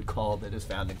upward call that is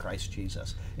found in Christ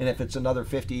Jesus. And if it's another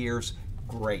 50 years,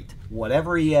 great.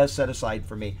 Whatever he has set aside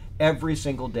for me, every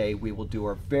single day we will do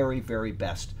our very, very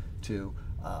best to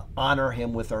honor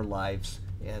him with our lives.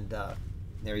 And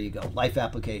there you go. Life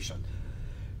application.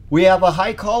 We have a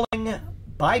high calling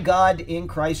by God in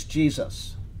Christ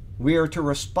Jesus. We are to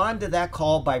respond to that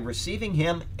call by receiving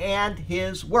him and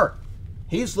his work.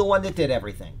 He's the one that did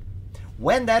everything.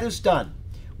 When that is done,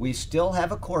 we still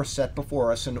have a course set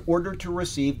before us in order to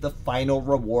receive the final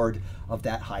reward of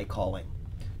that high calling.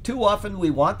 Too often we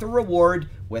want the reward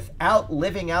without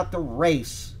living out the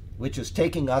race, which is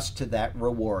taking us to that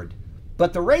reward.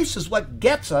 But the race is what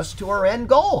gets us to our end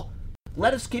goal.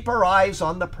 Let us keep our eyes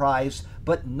on the prize,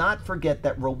 but not forget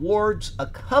that rewards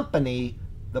accompany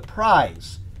the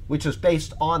prize, which is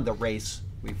based on the race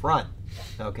we've run.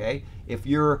 Okay? If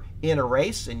you're in a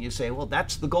race and you say, well,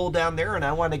 that's the goal down there and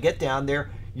I want to get down there,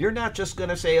 you're not just going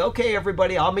to say, okay,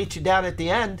 everybody, I'll meet you down at the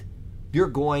end. You're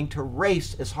going to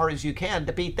race as hard as you can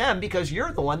to beat them because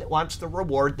you're the one that wants the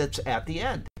reward that's at the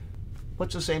end.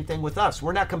 What's the same thing with us?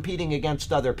 We're not competing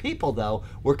against other people, though.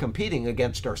 We're competing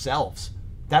against ourselves.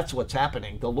 That's what's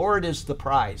happening. The Lord is the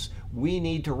prize. We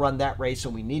need to run that race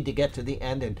and we need to get to the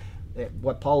end. And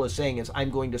what Paul is saying is, I'm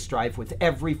going to strive with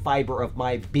every fiber of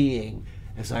my being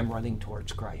as I'm running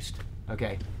towards Christ.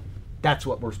 Okay? That's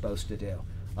what we're supposed to do.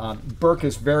 Burke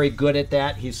is very good at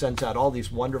that. He sends out all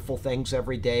these wonderful things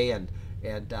every day, and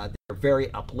they're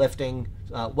very uplifting.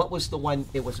 What was the one?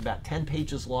 It was about 10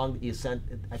 pages long that you sent.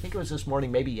 I think it was this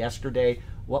morning, maybe yesterday.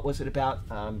 What was it about?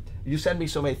 You send me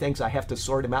so many things, I have to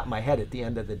sort them out in my head at the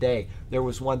end of the day. There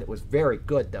was one that was very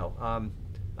good, though.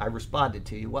 I responded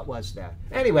to you. What was that?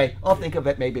 Anyway, I'll think of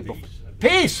it maybe before.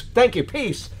 Peace! Thank you,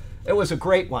 Peace. It was a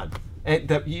great one.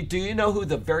 Do you know who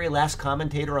the very last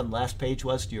commentator on the last page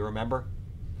was? Do you remember?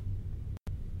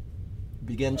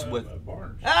 Begins with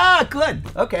Barnes. Ah, good.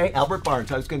 Okay, Albert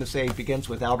Barnes. I was going to say begins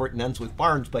with Albert and ends with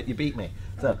Barnes, but you beat me.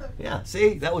 So yeah,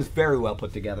 see, that was very well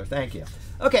put together. Thank you.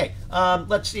 Okay,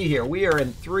 let's see here. We are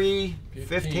in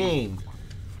 3:15.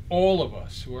 All of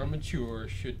us who are mature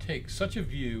should take such a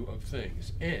view of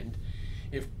things, and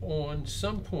if on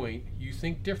some point you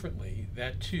think differently,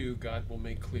 that too God will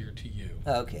make clear to you.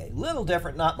 Okay, little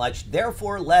different, not much.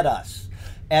 Therefore, let us,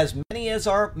 as many as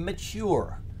are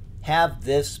mature, have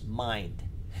this mind.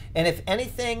 And if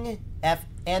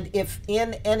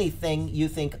in anything you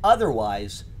think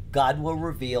otherwise, God will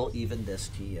reveal even this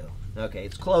to you. Okay,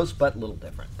 it's close, but a little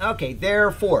different. Okay,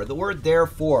 therefore, the word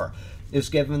therefore is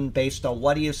given based on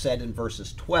what he has said in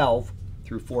verses 12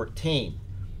 through 14.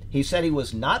 He said he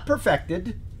was not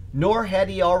perfected, nor had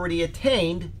he already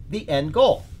attained the end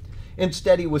goal.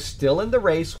 Instead, he was still in the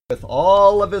race with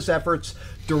all of his efforts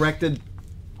directed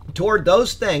toward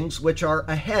those things which are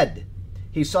ahead.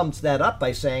 He sums that up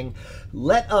by saying,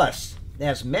 let us,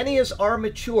 as many as are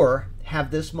mature,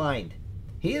 have this mind.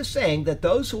 He is saying that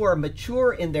those who are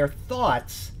mature in their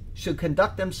thoughts should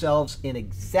conduct themselves in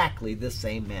exactly the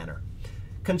same manner.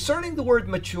 Concerning the word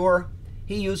mature,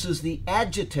 he uses the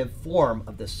adjective form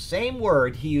of the same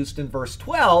word he used in verse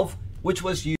 12, which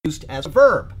was used as a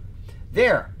verb.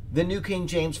 There, the New King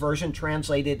James Version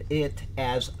translated it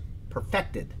as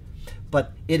perfected,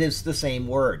 but it is the same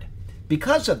word.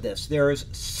 Because of this, there is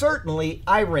certainly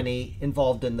irony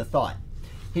involved in the thought.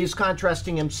 He's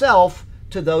contrasting himself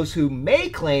to those who may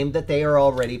claim that they are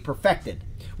already perfected,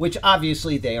 which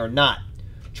obviously they are not.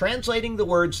 Translating the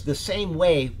words the same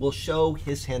way will show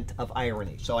his hint of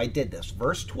irony. So I did this.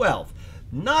 Verse 12,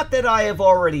 not that I have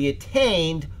already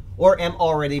attained or am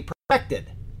already perfected.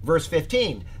 Verse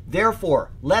 15,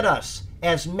 therefore, let us,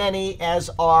 as many as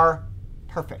are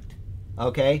perfect.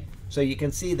 Okay? So you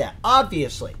can see that.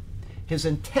 Obviously, his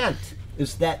intent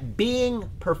is that being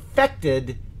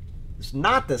perfected is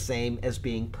not the same as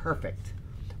being perfect.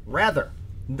 Rather,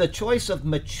 the choice of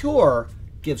mature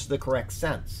gives the correct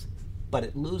sense, but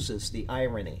it loses the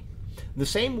irony. The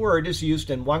same word is used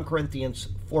in 1 Corinthians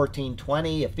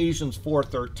 14:20, Ephesians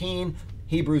 4:13,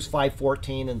 Hebrews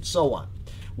 5:14, and so on,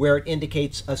 where it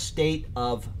indicates a state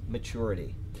of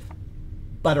maturity.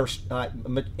 But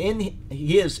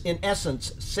he is, in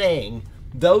essence, saying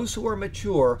those who are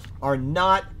mature are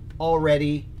not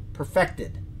already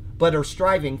perfected, but are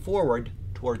striving forward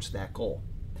towards that goal.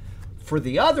 For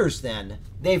the others, then,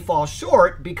 they fall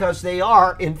short because they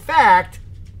are, in fact,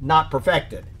 not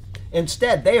perfected.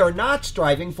 Instead, they are not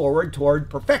striving forward toward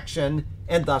perfection,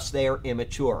 and thus they are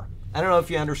immature. I don't know if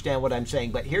you understand what I'm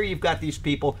saying, but here you've got these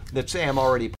people that say I'm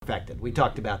already perfected. We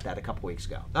talked about that a couple weeks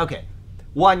ago. Okay,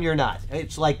 one, you're not.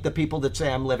 It's like the people that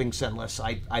say I'm living sinless.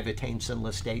 I've attained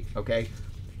sinless state, okay?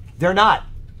 They're not.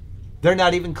 They're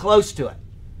not even close to it.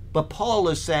 But Paul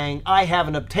is saying, I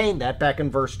haven't obtained that back in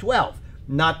verse 12.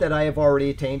 Not that I have already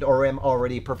attained or am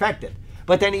already perfected.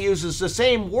 But then he uses the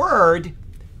same word.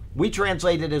 We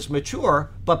translate it as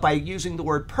mature, but by using the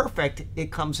word perfect,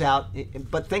 it comes out.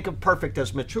 But think of perfect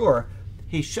as mature.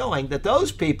 He's showing that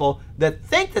those people that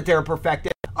think that they're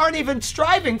perfected aren't even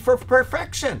striving for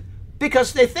perfection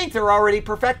because they think they're already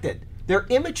perfected. They're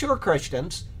immature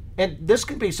Christians. And this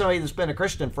could be somebody that's been a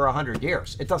Christian for 100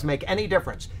 years. It doesn't make any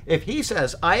difference. If he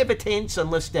says, I have attained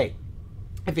sinless state,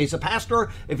 if he's a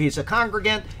pastor, if he's a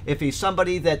congregant, if he's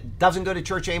somebody that doesn't go to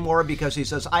church anymore because he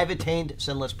says, I've attained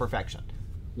sinless perfection.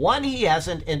 One, he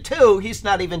hasn't, and two, he's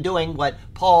not even doing what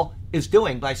Paul is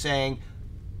doing by saying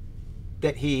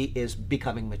that he is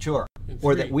becoming mature,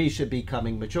 or that we should be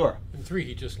becoming mature. And three,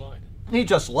 he just lied. He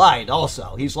just lied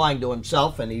also. He's lying to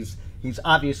himself, and he's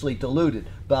obviously deluded.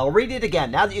 But I'll read it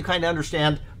again, now that you kind of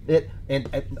understand it, and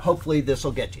hopefully this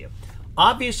will get to you.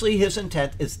 Obviously, his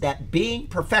intent is that being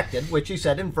perfected, which he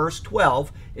said in verse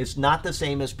 12, is not the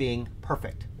same as being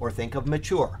perfect, or think of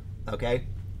mature, okay?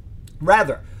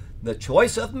 Rather, the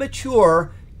choice of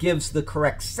mature gives the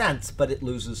correct sense, but it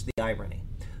loses the irony.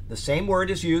 The same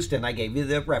word is used, and I gave you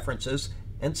the references,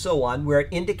 and so on, where it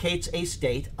indicates a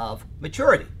state of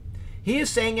maturity. He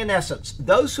is saying, in essence,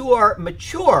 those who are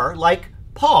mature, like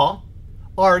Paul,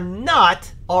 are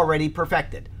not already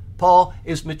perfected. Paul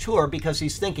is mature because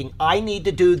he's thinking, I need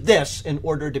to do this in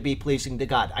order to be pleasing to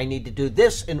God. I need to do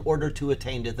this in order to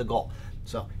attain to the goal.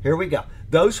 So here we go.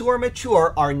 Those who are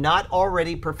mature are not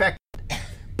already perfected,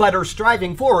 but are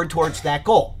striving forward towards that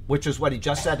goal, which is what he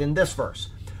just said in this verse.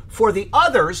 For the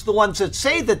others, the ones that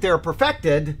say that they're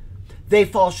perfected, they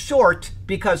fall short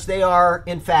because they are,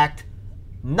 in fact,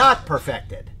 not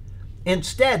perfected.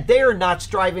 Instead, they are not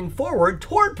striving forward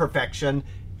toward perfection,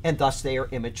 and thus they are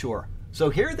immature. So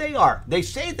here they are. They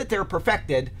say that they're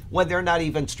perfected when they're not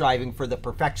even striving for the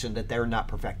perfection that they're not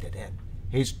perfected in.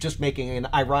 He's just making an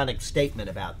ironic statement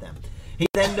about them. He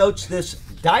then notes this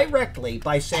directly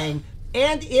by saying,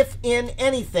 and if in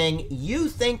anything you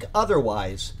think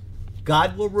otherwise,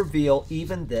 God will reveal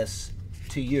even this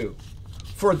to you.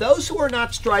 For those who are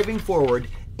not striving forward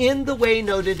in the way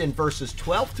noted in verses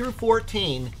 12 through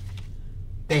 14,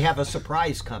 they have a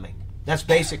surprise coming. That's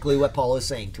basically what Paul is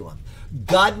saying to them.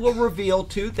 God will reveal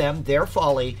to them their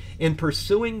folly in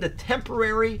pursuing the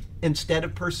temporary instead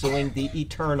of pursuing the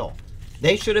eternal.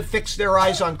 They should have fixed their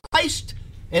eyes on Christ,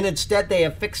 and instead they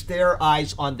have fixed their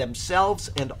eyes on themselves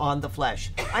and on the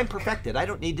flesh. I'm perfected. I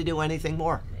don't need to do anything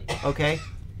more. Okay?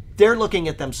 They're looking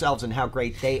at themselves and how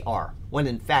great they are, when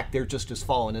in fact they're just as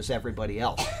fallen as everybody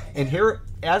else. And here,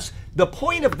 as the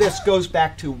point of this goes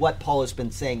back to what Paul has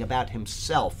been saying about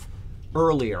himself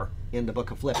earlier in the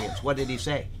book of Philippians. What did he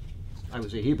say? I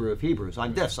was a Hebrew of Hebrews.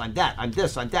 I'm this, I'm that, I'm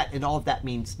this, I'm that. And all of that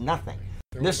means nothing.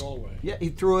 Threw it all away. Yeah, he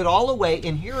threw it all away.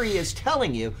 And here he is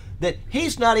telling you that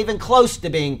he's not even close to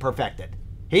being perfected.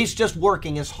 He's just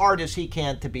working as hard as he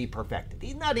can to be perfected.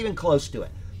 He's not even close to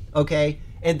it. Okay?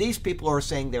 And these people are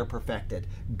saying they're perfected.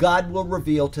 God will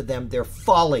reveal to them their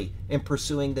folly in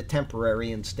pursuing the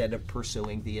temporary instead of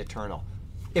pursuing the eternal.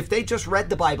 If they just read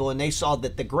the Bible and they saw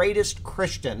that the greatest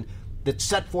Christian that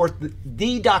set forth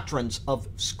the doctrines of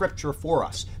Scripture for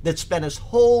us, that spent his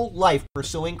whole life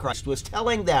pursuing Christ, was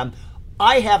telling them,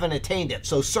 I haven't attained it,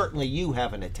 so certainly you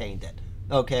haven't attained it.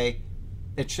 Okay?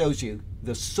 It shows you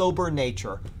the sober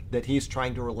nature that he's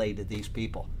trying to relay to these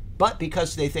people. But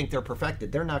because they think they're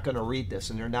perfected, they're not going to read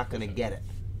this and they're not going to get it.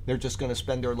 They're just going to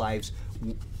spend their lives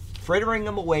frittering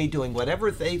them away, doing whatever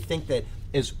they think that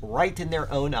is right in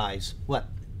their own eyes. What?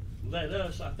 Let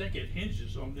us, I think it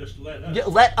hinges on this let us. Yeah,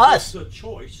 let us. The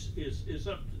choice is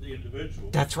up to the individual.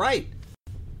 That's right.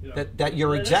 You know, That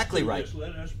you're let us exactly do right. this,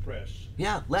 let us press.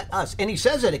 Yeah, let us. And he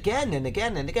says it again and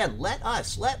again and again. Let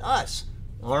us, let us.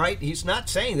 All right? He's not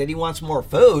saying that he wants more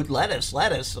food, lettuce,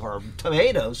 or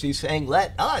tomatoes. He's saying,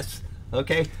 let us.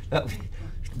 Okay?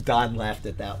 Don laughed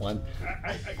at that one.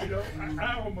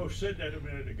 I almost said that a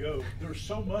minute ago. There's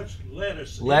so much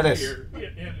lettuce in here.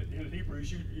 In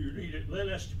Hebrews, you read it, let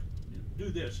us do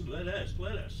this, let us.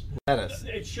 Let us.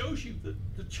 It shows you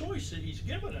the choice that he's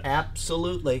given us.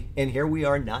 Absolutely. And here we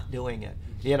are not doing it.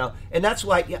 You know, and that's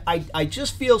why I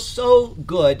just feel so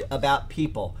good about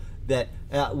people that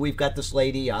we've got this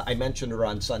lady, I mentioned her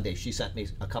on Sunday. She sent me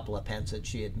a couple of pens that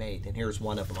she had made, and here's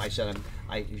one of them. I said,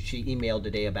 she emailed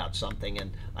today about something,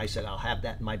 and I said, I'll have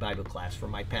that in my Bible class for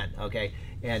my pen, okay?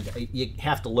 And you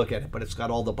have to look at it, but it's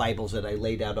got all the Bibles that I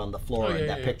laid out on the floor in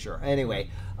that picture. Anyway,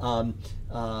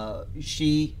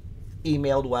 she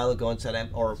emailed a while ago and said,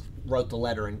 or wrote the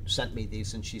letter and sent me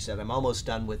these, and she said, I'm almost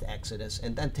done with Exodus.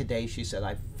 And then today she said,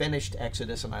 I finished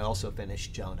Exodus and I also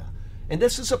finished Jonah. And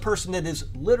this is a person that is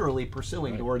literally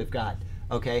pursuing the Word of God,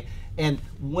 okay? And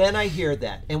when I hear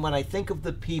that, and when I think of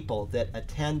the people that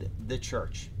attend the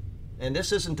church, and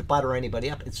this isn't to butter anybody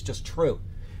up, it's just true,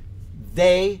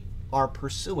 they are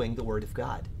pursuing the Word of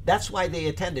God. That's why they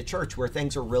attend a church where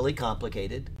things are really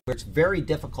complicated, where it's very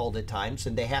difficult at times,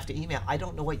 and they have to email, I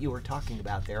don't know what you were talking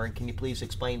about there, and can you please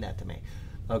explain that to me,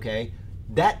 okay?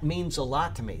 That means a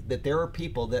lot to me, that there are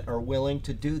people that are willing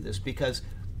to do this, because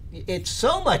it's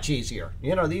so much easier.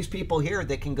 You know, these people here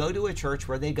that can go to a church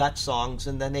where they got songs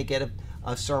and then they get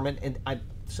a sermon. And I've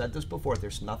said this before,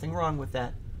 there's nothing wrong with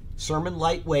that. Sermon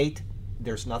lightweight,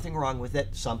 there's nothing wrong with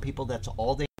it. Some people, that's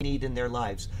all they need in their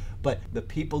lives. But the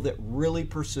people that really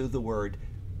pursue the Word,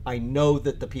 I know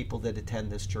that the people that attend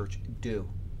this church do.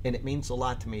 And it means a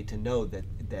lot to me to know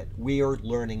that we are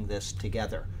learning this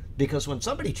together. Because when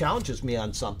somebody challenges me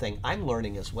on something, I'm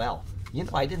learning as well. You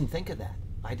know, I didn't think of that.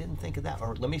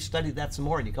 Or let me study that some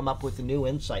more, and you come up with a new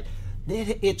insight.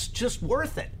 It's just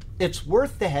worth it. It's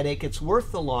worth the headache. It's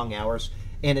worth the long hours,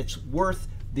 and it's worth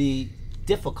the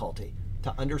difficulty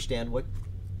to understand what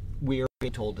we are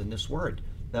being told in this Word.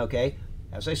 Okay?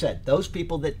 As I said, those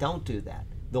people that don't do that,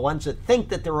 the ones that think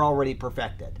that they're already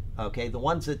perfected, okay, the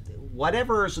ones that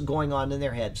whatever is going on in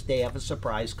their heads, they have a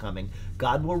surprise coming.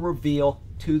 God will reveal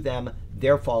to them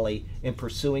their folly in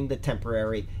pursuing the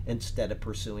temporary instead of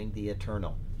pursuing the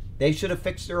eternal. They should have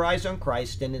fixed their eyes on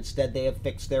Christ, and instead they have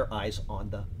fixed their eyes on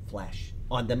the flesh,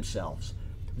 on themselves.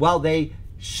 While they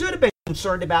should have been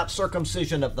concerned about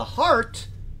circumcision of the heart,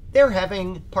 they're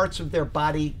having parts of their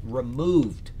body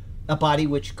removed, a body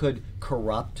which could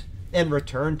corrupt and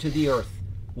return to the earth.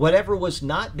 Whatever was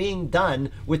not being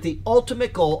done with the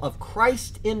ultimate goal of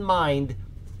Christ in mind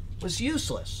was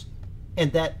useless.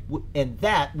 And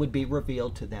that would be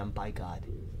revealed to them by God.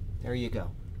 There you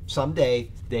go.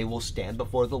 Someday they will stand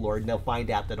before the Lord and they'll find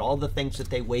out that all the things that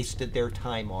they wasted their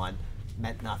time on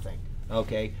meant nothing.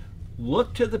 Okay?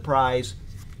 Look to the prize.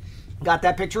 Got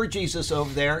that picture of Jesus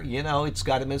over there. You know, it's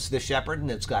got him as the shepherd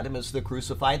and it's got him as the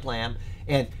crucified lamb.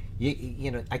 And,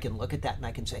 you know, I can look at that and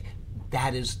I can say,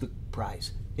 that is the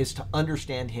prize, is to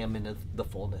understand him in the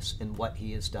fullness and what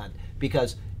he has done.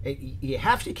 Because you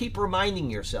have to keep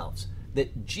reminding yourselves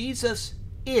that Jesus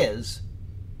is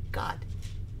God.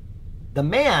 The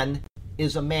man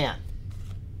is a man,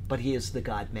 but he is the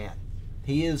God-man.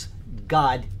 He is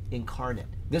God incarnate.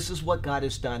 This is what God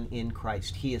has done in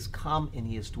Christ. He has come and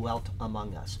he has dwelt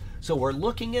among us. So we're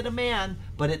looking at a man,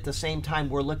 but at the same time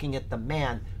we're looking at the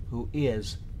man who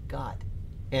is God.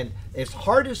 And as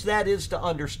hard as that is to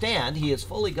understand, he is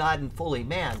fully God and fully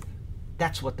man.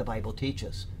 That's what the Bible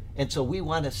teaches. And so we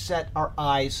want to set our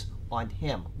eyes on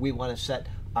him. We want to set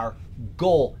our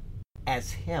goal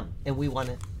as him. And we want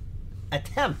to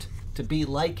attempt to be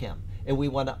like him. And we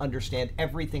want to understand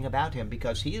everything about him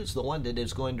because he is the one that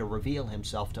is going to reveal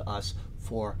himself to us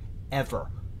forever.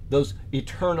 Those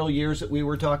eternal years that we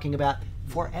were talking about,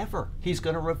 forever. He's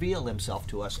going to reveal himself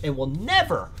to us. And we'll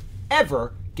never,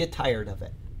 ever get tired of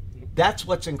it. That's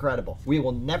what's incredible. We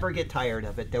will never get tired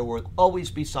of it. There will always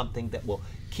be something that will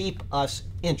keep us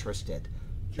interested.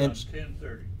 John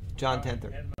 10:30. John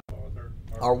 10:30. And my Father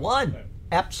Are one.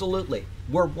 Absolutely.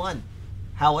 We're one.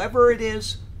 However it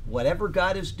is, whatever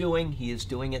God is doing, he is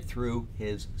doing it through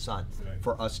his Son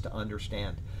for us to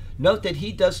understand. Note that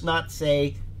he does not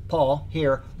say, Paul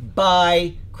here,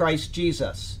 by Christ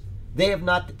Jesus. They have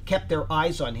not kept their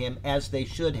eyes on him as they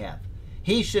should have.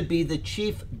 He should be the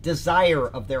chief desire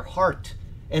of their heart.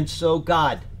 And so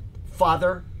God,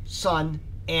 Father, Son,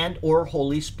 and or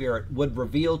Holy Spirit would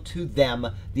reveal to them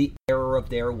the error of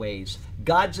their ways.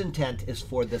 God's intent is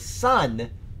for the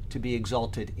Son to be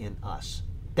exalted in us.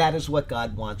 That is what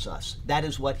God wants us. That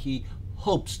is what he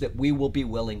hopes that we will be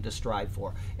willing to strive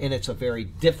for. And it's a very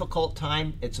difficult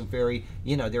time. It's a very,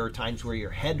 there are times where your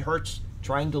head hurts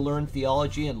trying to learn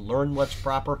theology and learn what's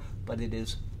proper, but it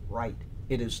is right.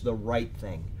 It is the right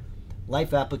thing.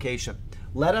 Life application.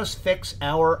 Let us fix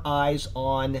our eyes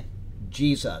on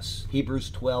Jesus.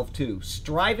 Hebrews 12:2.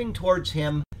 Striving towards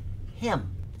him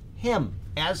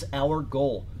as our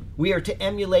goal. We are to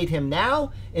emulate him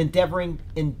now, endeavoring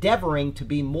to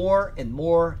be more and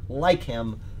more like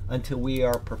him until we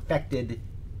are perfected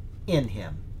in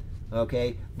him.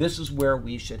 Okay? This is where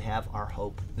we should have our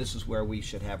hope. This is where we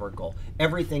should have our goal.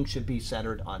 Everything should be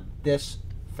centered on this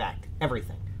fact.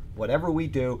 Everything. Whatever we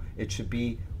do, it should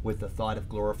be with the thought of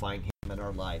glorifying him in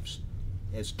our lives.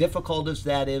 As difficult as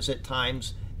that is at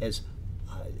times, as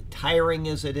tiring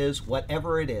as it is,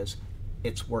 whatever it is,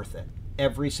 it's worth it.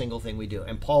 Every single thing we do.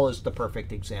 And Paul is the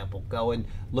perfect example. Go and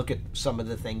look at some of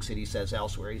the things that he says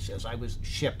elsewhere. He says, I was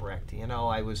shipwrecked.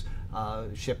 I was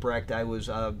shipwrecked. I was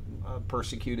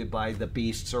persecuted by the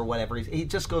beasts or whatever. He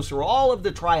just goes through all of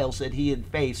the trials that he had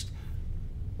faced.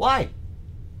 Why?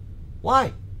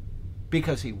 Why?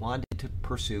 Because he wanted to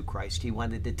pursue Christ. He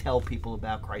wanted to tell people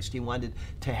about Christ. He wanted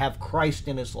to have Christ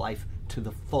in his life to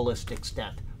the fullest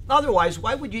extent. Otherwise,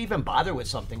 why would you even bother with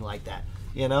something like that?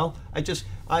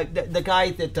 The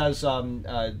guy that does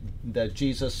the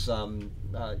Jesus,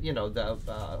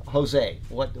 Jose.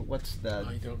 What's the?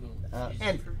 I don't know.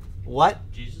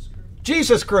 What? Jesus Crew?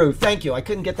 Jesus Crew. Thank you. I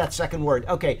couldn't get that second word.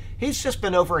 Okay, he's just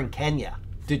been over in Kenya.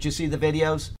 Did you see the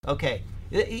videos? Okay.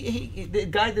 The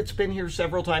guy that's been here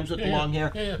several times with the long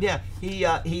hair.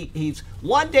 He's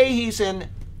one day he's in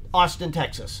Austin,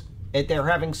 Texas. They're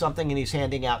having something and he's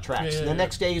handing out tracts. The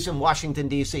next day he's in Washington,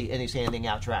 D.C. and he's handing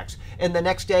out tracts. And the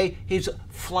next day he's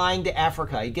flying to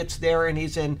Africa. He gets there and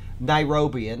he's in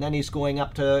Nairobi, and then he's going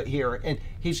up to here. And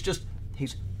he's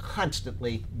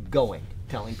constantly going,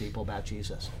 telling people about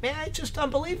Jesus. Man, it's just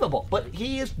unbelievable. But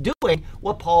he is doing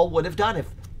what Paul would have done. If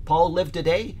Paul lived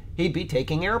today, he'd be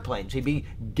taking airplanes. He'd be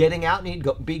getting out and he'd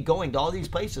be going to all these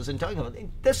places and telling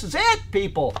them, this is it,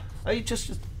 people. It's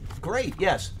just great,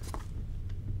 yes.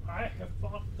 I have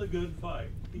fought the good fight.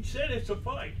 He said it's a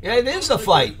fight. Yeah, it is a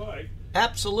fight.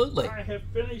 Absolutely. I have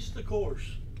finished the course.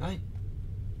 Right.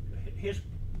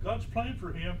 God's plan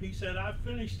for him, he said, I've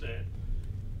finished that.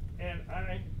 And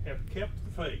I have kept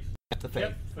the faith. Kept the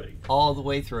faith. All the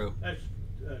way through. That's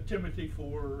Timothy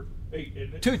 4:8,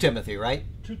 isn't it? 2 Timothy, right?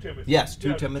 2 Timothy. Yes,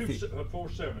 2 Timothy.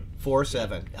 4:7.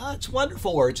 4:7. Oh, it's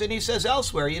wonderful words. And he says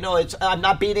elsewhere, I'm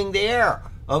not beating the air.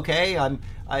 Okay?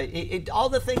 All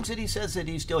the things that he says that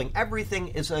he's doing, everything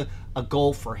is a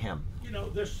goal for him.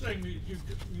 This thing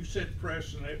you said,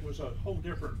 press, and it was a whole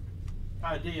different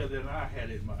idea than I had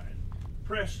in mind.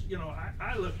 Press,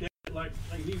 I looked at it like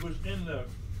he was in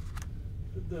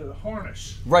the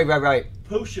harness. Right.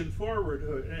 Pushing forward,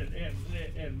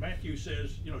 and Matthew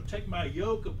says, take my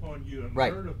yoke upon you and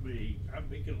learn of me. I'm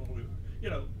making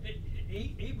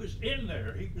he was in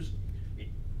there.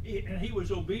 And he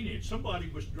was obedient. Somebody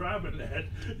was driving that.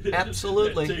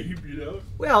 Absolutely. That team,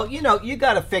 Well, you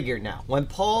got to figure now. When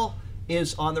Paul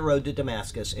is on the road to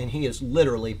Damascus and he is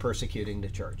literally persecuting the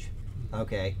church,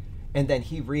 okay, and then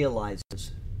he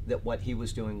realizes that what he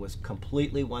was doing was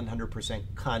completely 100%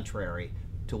 contrary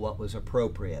to what was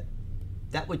appropriate.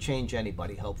 That would change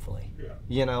anybody, hopefully.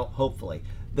 Yeah. Hopefully.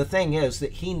 The thing is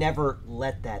that he never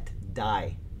let that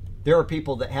die. There are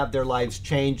people that have their lives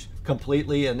changed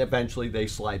completely and eventually they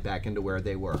slide back into where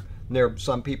they were. And there are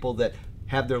some people that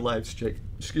have their lives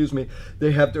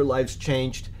they have their lives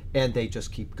changed and they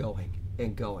just keep going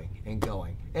and going and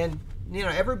going. And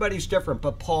everybody's different,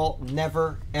 but Paul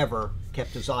never ever kept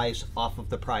his eyes off of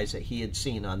the prize that he had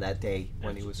seen on that day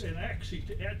when he was in Acts. He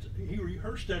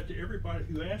rehearsed that to everybody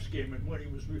who asked him, and when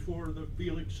he was before the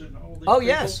Felix and all these people.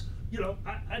 Yes.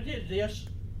 I did this.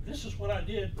 This is what I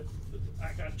did, but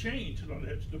I got changed on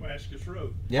that Damascus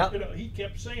road. Yeah. He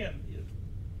kept saying,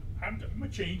 I'm a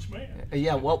changed man.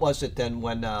 Yeah, what was it then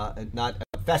when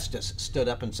Festus stood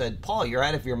up and said, Paul, you're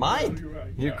out of your mind. You're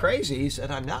right. You're crazy. He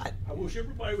said, I'm not. I wish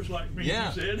everybody was like me,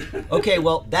 yeah. He said. Okay,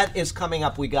 well, that is coming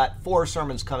up. We got 4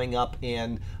 sermons coming up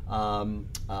in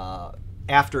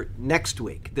after next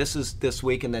week. This is this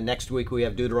week, and then next week we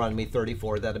have Deuteronomy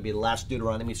 34. That'll be the last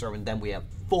Deuteronomy sermon. Then we have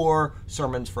 4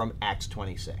 sermons from Acts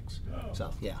 26. Oh.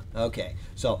 So, yeah, okay.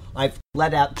 So I've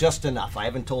let out just enough. I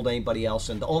haven't told anybody else,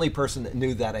 and the only person that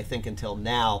knew that, I think, until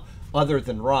now, other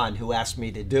than Ron, who asked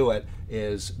me to do it,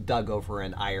 is Doug over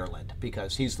in Ireland,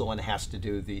 because he's the one that has to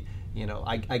do the,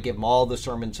 I give him all the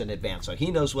sermons in advance, so he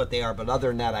knows what they are, but other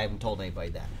than that, I haven't told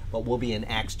anybody that. But we'll be in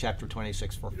Acts chapter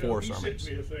 26 for 4 sermons. He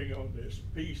sent me a thing on this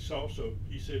piece also.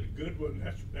 He said, a good one,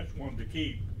 that's one to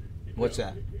keep. What's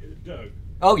that? Doug.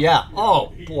 Oh, yeah.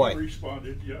 He Boy.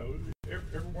 responded,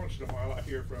 every once in a while I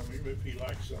hear from him if he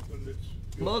likes something that's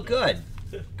good. Well, good.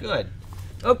 Good.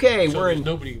 Okay, So we're there's in...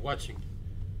 nobody watching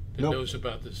that Nope. knows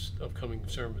about this upcoming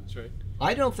sermons, right?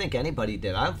 I don't think anybody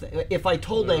did. I don't if I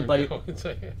told They are anybody... now.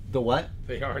 The what?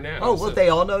 They are now. Oh, well, so- they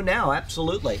all know now,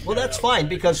 absolutely. Well, Yeah, that's that was fine nice.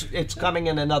 because it's coming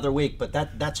in another week, but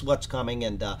that's what's coming,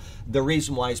 and the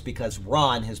reason why is because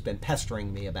Ron has been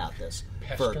pestering me about this.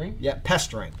 Pestering?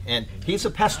 Pestering. And he's a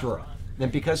pesterer.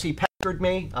 And because he pestered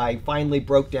me, I finally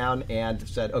broke down and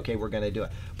said, okay, we're going to do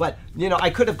it. But, I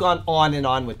could have gone on and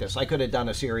on with this. I could have done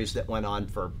a series that went on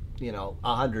for,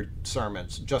 100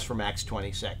 sermons just from Acts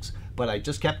 26. But I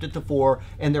just kept it to 4,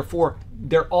 and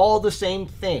they're all the same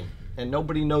thing. And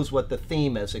nobody knows what the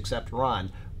theme is except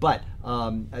Ron. But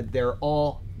they're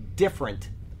all different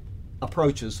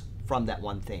approaches from that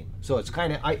one theme. So it's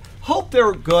kind of, I hope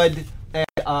they're good. And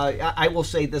I will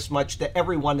say this much, that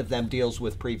every one of them deals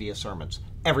with previous sermons.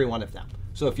 Every one of them.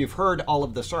 So if you've heard all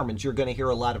of the sermons, you're going to hear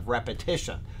a lot of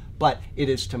repetition. But it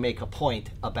is to make a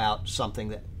point about something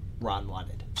that Ron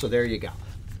wanted. So there you go.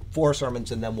 4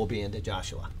 sermons, and then we'll be into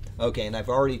Joshua. Okay, and I've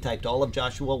already typed all of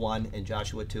Joshua 1 and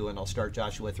Joshua 2, and I'll start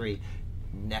Joshua 3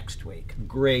 next week.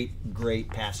 Great, great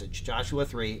passage. Joshua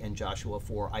 3 and Joshua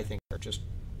 4, I think, are just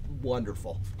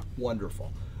wonderful,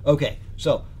 wonderful. Okay,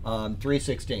 so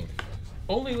 3:16.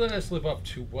 Only let us live up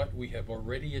to what we have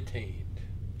already attained.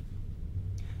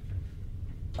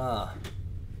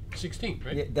 16,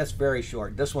 right? Yeah, that's very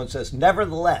short. This one says,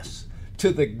 nevertheless,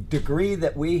 to the degree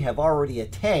that we have already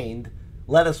attained,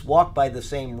 let us walk by the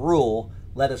same rule,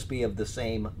 let us be of the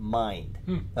same mind.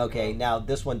 Okay, now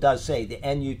this one does say, the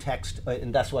NU text,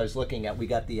 and that's what I was looking at, we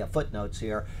got the footnotes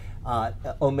here,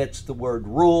 omits the word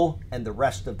rule and the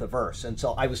rest of the verse. And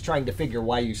so I was trying to figure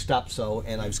why you stopped so,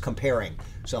 and I was comparing.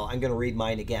 So I'm going to read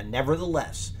mine again.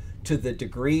 Nevertheless, to the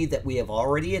degree that we have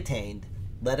already attained,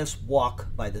 let us walk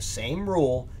by the same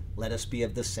rule, let us be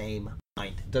of the same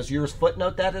mind. Does yours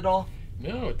footnote that at all?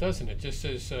 No, it doesn't. It just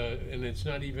says, and it's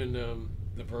not even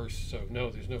the verse, so no,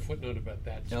 there's no footnote about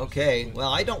that. Okay, well,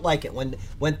 I don't like it.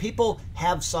 When people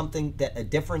have something that a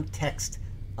different text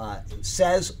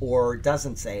says or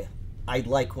doesn't say, I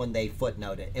like when they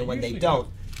footnote it. And when they usually don't,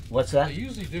 what's that? They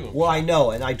usually do. Well, I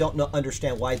know, and I don't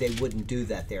understand why they wouldn't do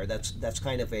that there. That's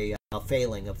kind of a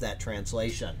failing of that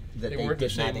translation, that They they weren't the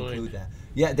did not same include mind. that.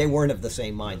 Yeah, they weren't of the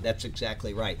same mind. That's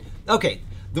exactly right. Okay,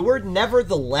 the word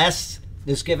nevertheless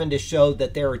is given to show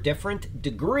that there are different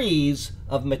degrees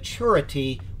of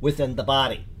maturity within the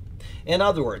body. In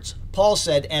other words, Paul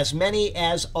said, as many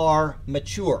as are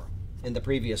mature in the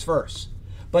previous verse.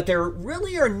 But there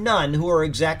really are none who are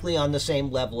exactly on the same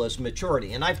level as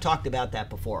maturity. And I've talked about that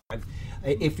before.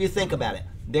 If you think about it,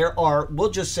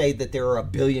 we'll just say that there are 1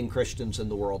 billion Christians in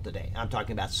the world today. I'm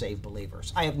talking about saved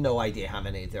believers. I have no idea how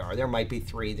many there are. There might be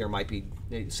 3, there might be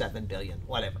 7 billion,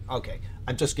 whatever. Okay,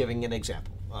 I'm just giving an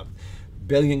example.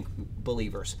 Billion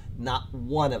believers, not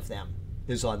one of them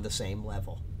is on the same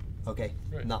level. Okay,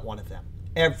 Right. Not one of them.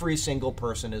 Every single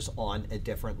person is on a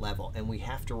different level, and we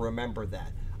have to remember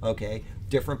that. Okay,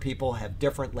 different people have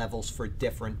different levels for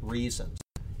different reasons.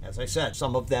 As I said,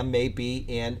 some of them may be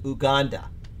in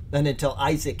Uganda. And until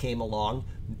Isaac came along,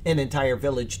 an entire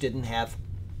village didn't have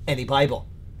any Bible.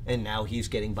 And now he's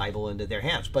getting Bible into their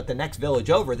hands. But the next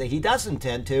village over that he does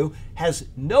intend to has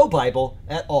no Bible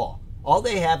at all. All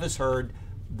they have is heard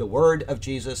the word of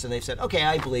Jesus, and they've said, okay,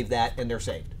 I believe that, and they're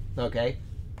saved. Okay?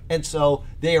 And so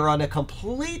they are on a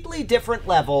completely different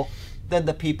level than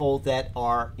the people that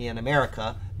are in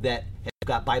America that have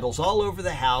got Bibles all over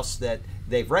the house, that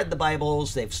they've read the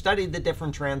Bibles, they've studied the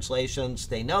different translations,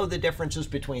 they know the differences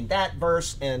between that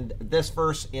verse and this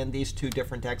verse in these two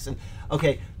different texts. And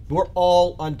okay, we're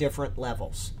all on different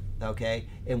levels, okay?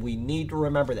 And we need to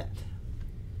remember that.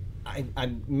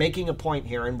 I'm making a point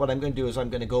here, and what I'm going to do is I'm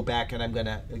going to go back and I'm going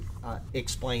to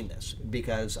explain this,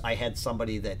 because I had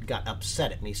somebody that got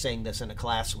upset at me saying this in a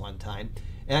class one time.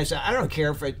 And I said, I don't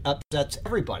care if it upsets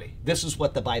everybody. This is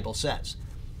what the Bible says.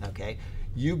 Okay?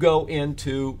 You go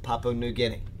into Papua New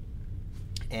Guinea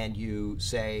and you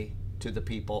say to the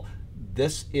people,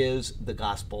 this is the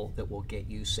gospel that will get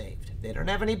you saved. They don't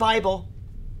have any Bible.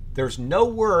 There's no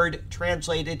word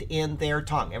translated in their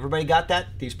tongue. Everybody got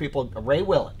that? These people, Ray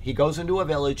Willett, he goes into a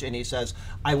village and he says,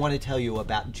 I want to tell you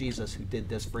about Jesus who did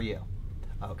this for you.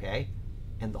 Okay?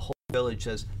 And the whole village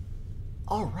says,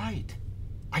 all right.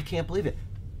 I can't believe it.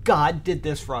 God did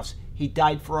this for us. He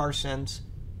died for our sins.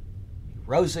 He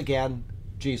rose again.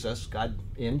 Jesus, God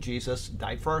in Jesus,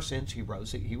 died for our sins. He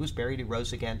rose. He was buried. He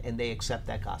rose again. And they accept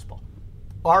that gospel.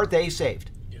 Are they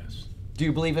saved? Yes. Do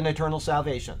you believe in eternal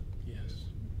salvation? Yes.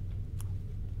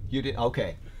 You did.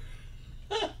 Okay.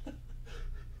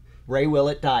 Ray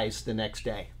Willett dies the next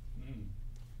day.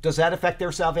 Does that affect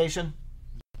their salvation?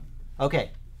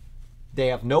 Okay. They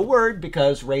have no word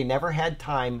because Ray never had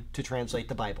time to translate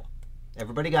the Bible.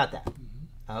 Everybody got that?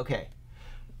 Okay.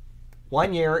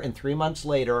 1 year and 3 months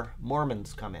later,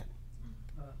 Mormons come in.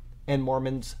 And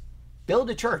Mormons build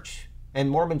a church. And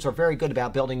Mormons are very good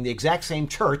about building the exact same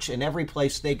church in every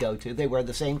place they go to. They wear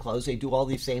the same clothes. They do all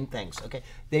these same things. Okay.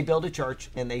 They build a church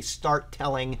and they start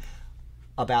telling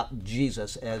about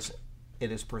Jesus as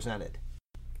it is presented.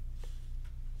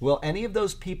 Will any of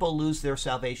those people lose their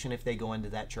salvation if they go into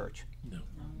that church? No.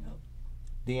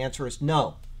 The answer is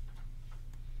no.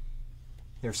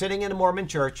 They're sitting in a Mormon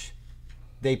church.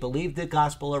 They believed the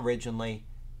gospel originally,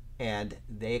 and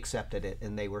they accepted it,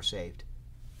 and they were saved.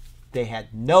 They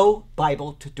had no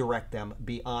Bible to direct them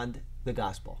beyond the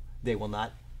gospel. They will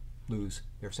not lose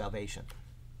their salvation.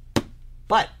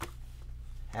 But,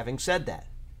 having said that,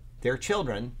 their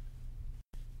children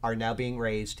are now being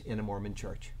raised in a Mormon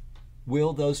church.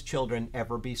 Will those children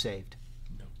ever be saved?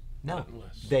 No.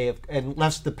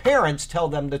 Unless the parents tell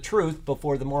them the truth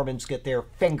before the Mormons get their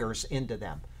fingers into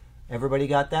them. Everybody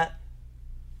got that?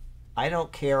 I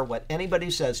don't care what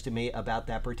anybody says to me about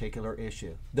that particular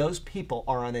issue. Those people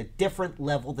are on a different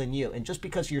level than you. And just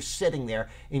because you're sitting there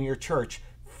in your church,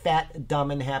 fat,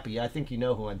 dumb, and happy, I think you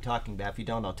know who I'm talking about. If you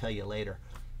don't, I'll tell you later.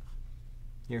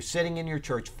 You're sitting in your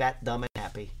church, fat, dumb, and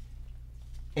happy,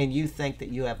 and you think that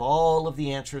you have all of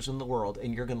the answers in the world,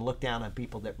 and you're going to look down on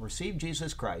people that receive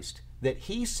Jesus Christ, that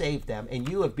he saved them, and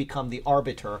you have become the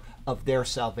arbiter of their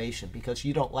salvation because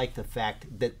you don't like the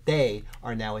fact that they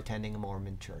are now attending a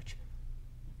Mormon church.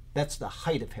 That's the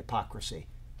height of hypocrisy.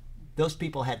 Those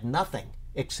people had nothing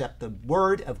except the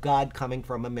word of God coming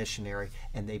from a missionary,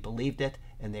 and they believed it,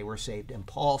 and they were saved. And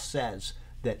Paul says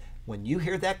that when you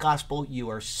hear that gospel, you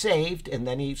are saved, and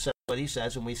then he says what he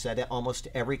says, and we said it almost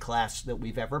every class that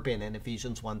we've ever been in,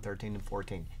 Ephesians 1:13 and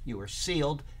 14. You are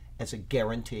sealed as a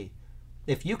guarantee.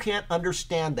 If you can't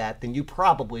understand that, then you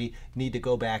probably need to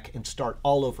go back and start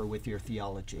all over with your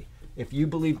theology. If you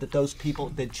believe that those people,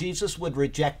 that Jesus would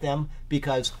reject them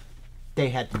because they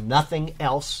had nothing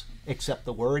else except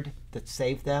the word that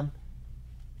saved them,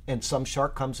 and some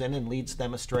shark comes in and leads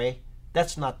them astray,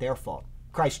 that's not their fault.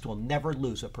 Christ will never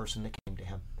lose a person that came to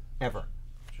him, ever.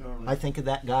 Charlie, I think of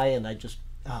that guy and I just,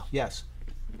 yes.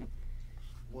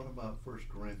 what about 1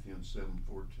 Corinthians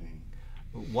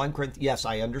 7:14? 1 Corinthians, yes,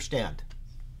 I understand.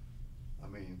 I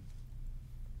mean,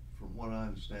 from what I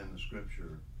understand the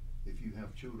scripture, if you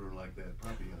have children like that,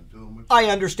 probably going to do them. I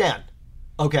understand.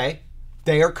 Okay.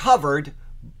 They are covered,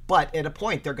 but at a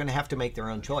point they're going to have to make their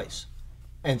own choice.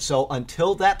 And so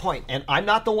until that point, and I'm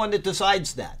not the one that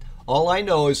decides that. All I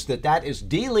know is that that is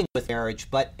dealing with marriage,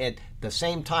 but at the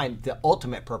same time, the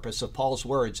ultimate purpose of Paul's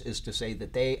words is to say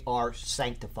that they are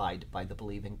sanctified by the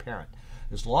believing parent.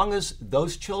 As long as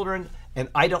those children, and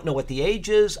I don't know what the age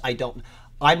is,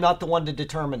 I'm not the one to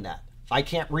determine that. I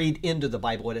can't read into the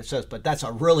Bible what it says, but that's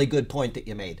a really good point that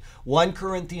you made. 1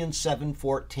 Corinthians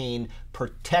 7:14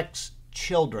 protects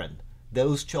children.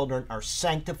 Those children are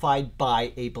sanctified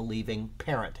by a believing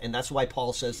parent. And that's why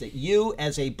Paul says that you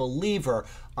as a believer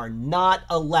are not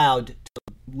allowed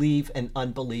to leave an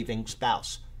unbelieving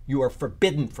spouse. You are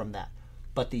forbidden from that.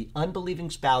 But the unbelieving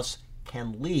spouse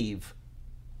can leave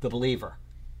the believer.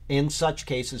 In such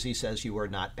cases, he says you are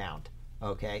not bound.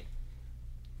 Okay?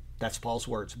 That's Paul's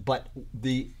words. But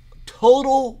the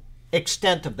total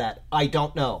extent of that, I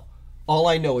don't know. All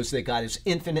I know is that God is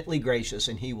infinitely gracious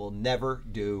and he will never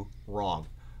do wrong.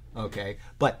 Okay?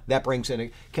 But that brings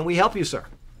in can we help you, sir?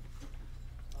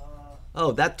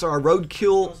 Oh, that's our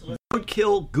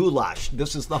roadkill goulash.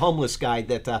 This is the homeless guy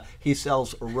that he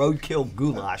sells roadkill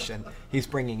goulash, and he's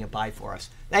bringing it by for us.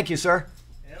 Thank you, sir.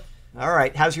 Yep. All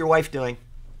right. How's your wife doing?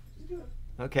 She's good.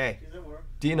 Okay. She's at work.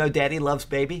 Do you know Daddy loves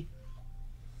baby?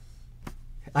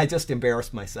 I just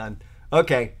embarrassed my son.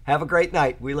 Okay. Have a great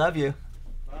night. We love you.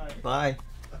 Bye. Bye.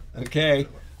 Okay.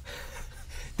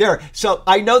 There. So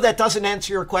I know that doesn't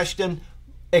answer your question,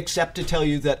 except to tell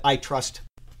you that I trust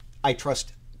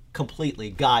completely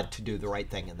God to do the right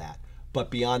thing in that. But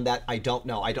beyond that, I don't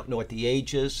know. I don't know what the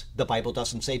age is. The Bible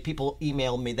doesn't say. People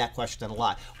email me that question a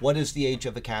lot. What is the age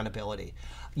of accountability?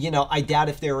 I doubt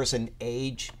if there is an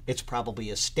age, it's probably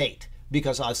a state.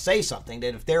 Because I'll say something,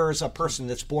 that if there is a person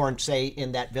that's born, say,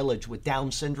 in that village with Down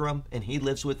syndrome, and he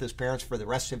lives with his parents for the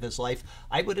rest of his life,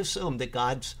 I would assume that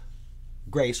God's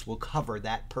grace will cover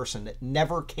that person that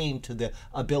never came to the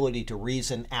ability to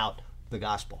reason out the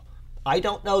gospel. I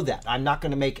don't know that. I'm not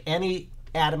going to make any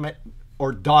adamant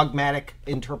or dogmatic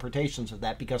interpretations of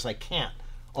that because I can't.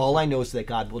 All I know is that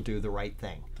God will do the right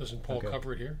thing. Doesn't Paul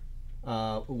cover it here?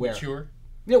 Where? Mature?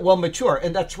 Yeah, well, mature,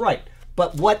 and that's right.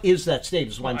 But what is that state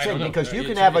is what I'm saying, because you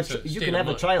can have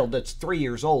a child that's 3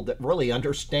 years old that really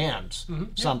understands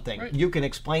something. Right. You can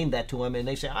explain that to him, and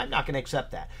they say, "I'm not going to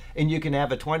accept that." And you can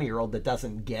have a 20-year-old that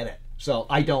doesn't get it. So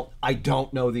I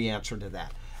don't know the answer to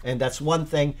that, and that's one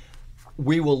thing.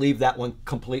 We will leave that one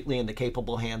completely in the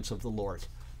capable hands of the Lord.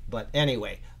 But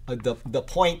anyway, the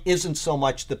point isn't so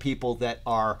much the people that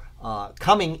are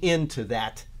coming into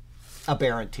that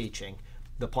aberrant teaching.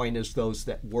 The point is those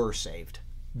that were saved.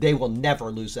 They will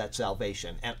never lose that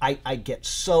salvation. And I get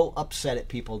so upset at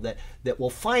people that will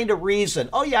find a reason,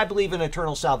 oh yeah, I believe in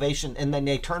eternal salvation, and then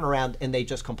they turn around and they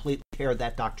just completely tear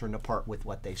that doctrine apart with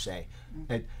what they say.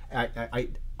 And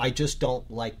I just don't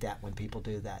like that when people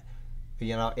do that.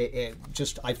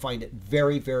 I find it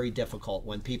very, very difficult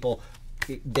when people,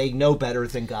 they know better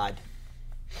than God.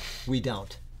 We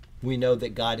don't. We know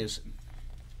that God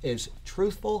is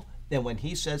truthful, and when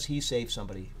he says he saved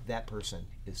somebody, that person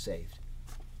is saved.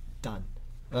 Done.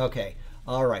 Okay.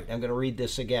 All right. I'm going to read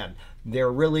this again.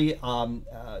 There really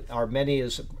are many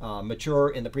as mature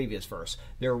in the previous verse.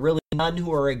 There are really none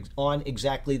who are on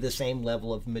exactly the same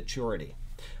level of maturity.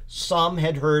 Some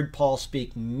had heard Paul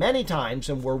speak many times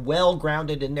and were well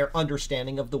grounded in their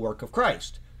understanding of the work of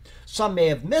Christ. Some may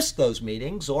have missed those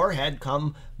meetings or had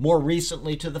come more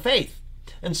recently to the faith.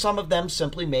 And some of them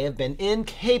simply may have been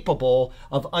incapable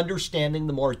of understanding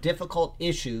the more difficult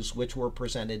issues which were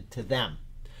presented to them.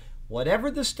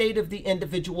 Whatever the state of the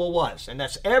individual was, and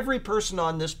that's every person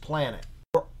on this planet,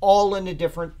 we're all in a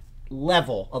different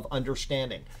level of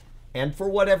understanding. And for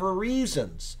whatever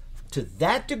reasons, to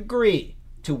that degree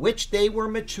to which they were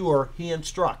mature, he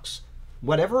instructs.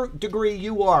 Whatever degree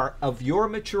you are of your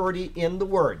maturity in the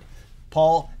Word,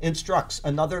 Paul instructs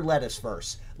another let us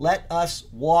verse. Let us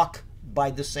walk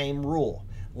by the same rule.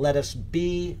 Let us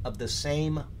be of the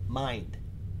same mind.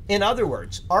 In other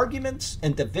words, arguments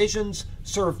and divisions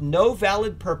serve no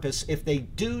valid purpose if they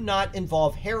do not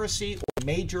involve heresy or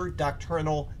major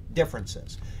doctrinal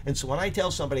differences. And so when I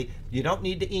tell somebody, you don't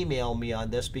need to email me on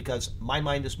this because my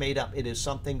mind is made up, it is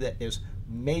something that is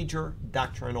major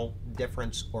doctrinal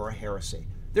difference or a heresy.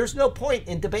 There's no point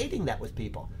in debating that with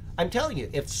people. I'm telling you,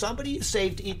 if somebody is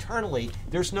saved eternally,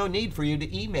 there's no need for you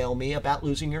to email me about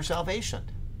losing your salvation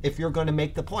if you're going to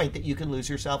make the point that you can lose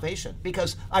your salvation.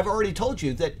 Because I've already told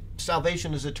you that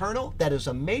salvation is eternal. That is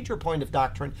a major point of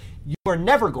doctrine. You are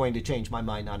never going to change my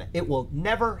mind on it. It will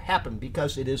never happen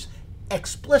because it is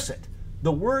explicit.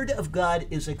 The Word of God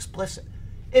is explicit.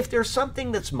 If there's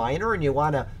something that's minor and you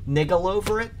want to niggle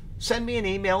over it, send me an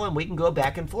email and we can go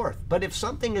back and forth. But if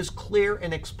something is clear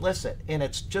and explicit and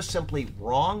it's just simply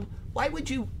wrong, why would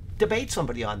you debate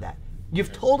somebody on that?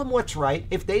 You've told them what's right.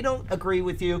 If they don't agree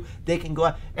with you, they can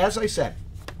go. As I said,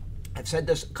 I've said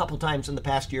this a couple times in the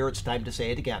past year. It's time to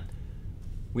say it again.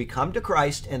 We come to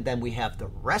Christ and then we have the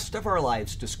rest of our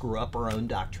lives to screw up our own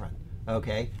doctrine.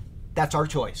 Okay? That's our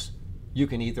choice. You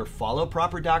can either follow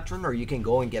proper doctrine or you can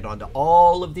go and get onto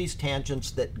all of these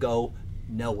tangents that go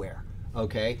nowhere.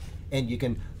 Okay? And you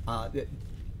can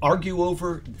argue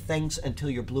over things until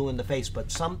you're blue in the face,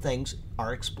 but some things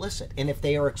are explicit. And if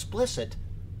they are explicit,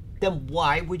 then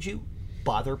why would you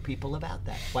bother people about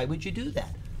that? Why would you do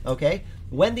that? Okay?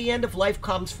 When the end of life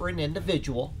comes for an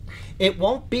individual, it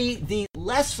won't be the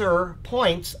lesser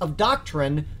points of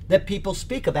doctrine that people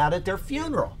speak about at their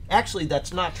funeral. Actually,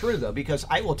 that's not true, though, because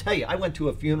I will tell you, I went to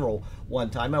a funeral one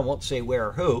time. I won't say where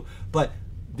or who, but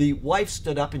the wife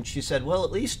stood up and she said, well,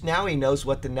 at least now he knows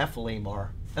what the Nephilim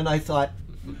are. And I thought,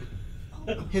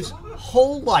 his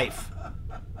whole life,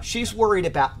 she's worried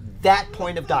about that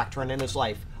point of doctrine in his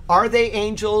life. Are they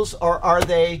angels or are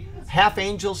they half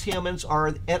angels, humans?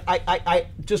 And I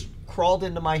just crawled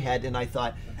into my head and I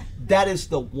thought, that is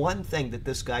the one thing that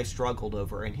this guy struggled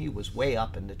over, and he was way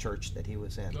up in the church that he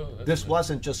was in. This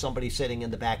wasn't just somebody sitting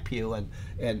in the back pew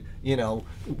and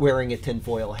wearing a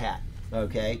tinfoil hat,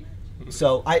 okay?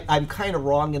 So I'm kind of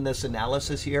wrong in this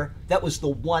analysis here. That was the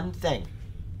one thing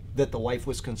that the wife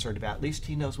was concerned about. At least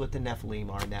he knows what the Nephilim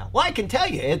are now. Well, I can tell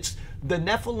you, the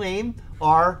Nephilim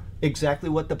are exactly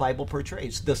what the Bible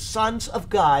portrays. The sons of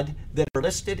God that are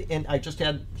listed in, I just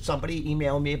had somebody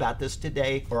email me about this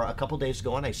today or a couple days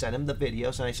ago, and I sent him the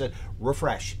videos, and I said,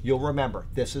 refresh, you'll remember,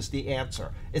 this is the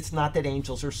answer. It's not that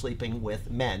angels are sleeping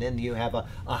with men, and you have a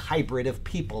hybrid of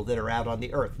people that are out on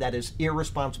the earth. That is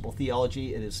irresponsible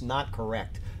theology. It is not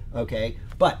correct, okay?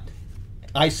 But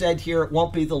I said here it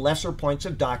won't be the lesser points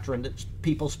of doctrine that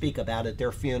people speak about at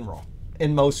their funeral.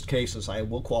 In most cases, I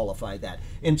will qualify that.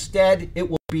 Instead, it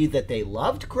will be that they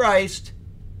loved Christ,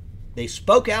 they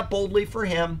spoke out boldly for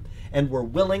him, and were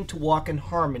willing to walk in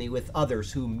harmony with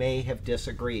others who may have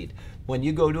disagreed. When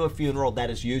you go to a funeral, that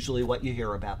is usually what you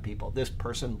hear about people. This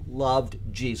person loved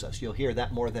Jesus. You'll hear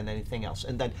that more than anything else.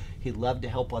 And then he loved to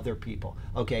help other people.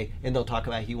 Okay, and they'll talk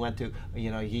about he went to,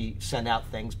 he sent out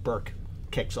things. Burke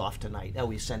kicks off tonight. Oh,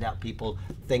 we send out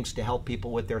things to help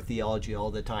people with their theology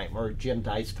all the time. Or Jim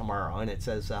dies tomorrow, and it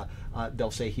says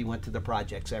they'll say he went to the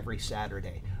projects every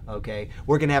Saturday. Okay,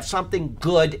 we're going to have something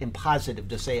good and positive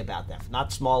to say about them,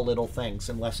 not small little things,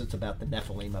 unless it's about the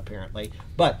Nephilim apparently.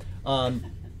 But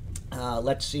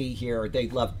let's see here. They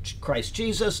loved Christ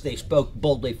Jesus. They spoke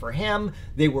boldly for him.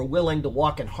 They were willing to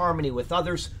walk in harmony with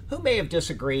others who may have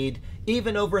disagreed,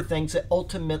 even over things that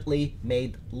ultimately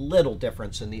made little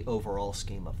difference in the overall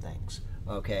scheme of things.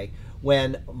 Okay,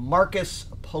 when Marcus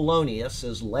Polonius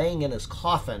is laying in his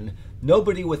coffin,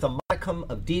 nobody with a modicum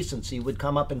of decency would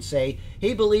come up and say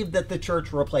he believed that the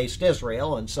church replaced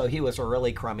Israel, and so he was a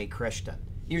really crummy Christian.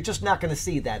 You're just not going to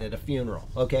see that at a funeral,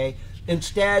 okay?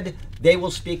 Instead, they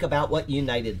will speak about what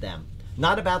united them,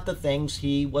 not about the things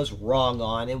he was wrong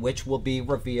on and which will be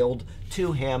revealed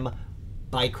to him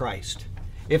by Christ.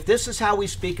 If this is how we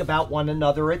speak about one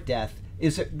another at death,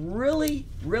 is it really,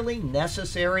 really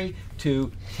necessary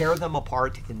to tear them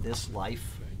apart in this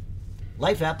life?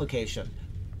 Life application.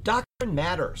 Doctrine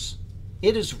matters.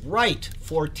 It is right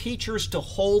for teachers to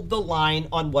hold the line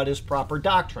on what is proper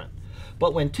doctrine.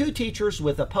 But when two teachers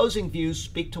with opposing views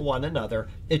speak to one another,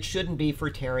 it shouldn't be for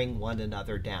tearing one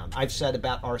another down. I've said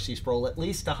about R.C. Sproul at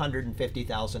least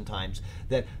 150,000 times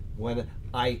that when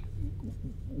I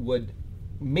would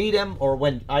meet him, or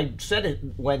when I said it,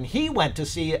 when he went to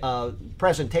see a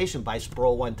presentation by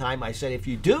Sproul one time, I said, if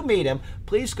you do meet him,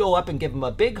 please go up and give him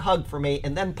a big hug for me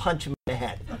and then punch him in the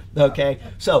head. Okay?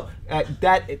 So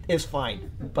that is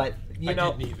fine. But, I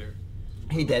did neither.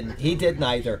 He didn't. He did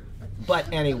neither.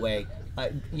 But anyway,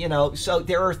 so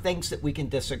there are things that we can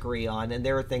disagree on, and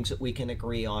there are things that we can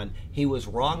agree on. He was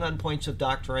wrong on points of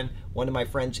doctrine. One of my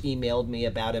friends emailed me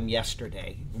about him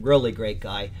yesterday. Really great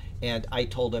guy. And I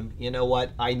told him, you know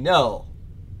what? I know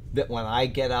that when I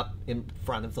get up in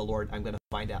front of the Lord, I'm going to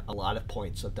find out a lot of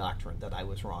points of doctrine that I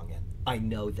was wrong in. I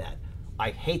know that.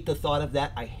 I hate the thought of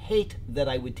that. I hate that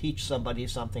I would teach somebody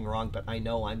something wrong, but I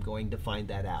know I'm going to find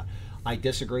that out. I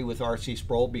disagree with R.C.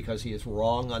 Sproul because he is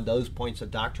wrong on those points of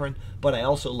doctrine, but I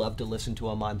also love to listen to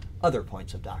him on other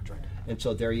points of doctrine. And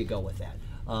so there you go with that.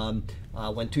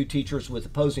 When two teachers with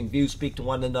opposing views speak to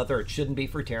one another, it shouldn't be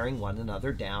for tearing one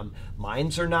another down.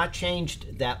 Minds are not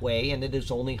changed that way, and it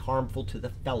is only harmful to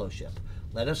the fellowship.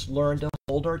 Let us learn to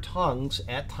hold our tongues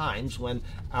at times when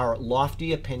our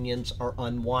lofty opinions are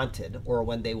unwanted or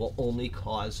when they will only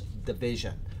cause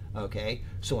division. Okay,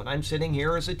 so when I'm sitting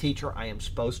here as a teacher, I am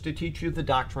supposed to teach you the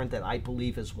doctrine that I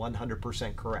believe is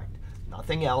 100% correct.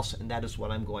 Nothing else, and that is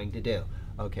what I'm going to do.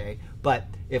 Okay, but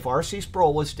if R.C.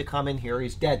 Sproul was to come in here,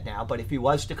 he's dead now, but if he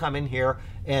was to come in here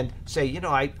and say,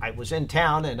 I was in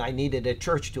town and I needed a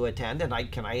church to attend,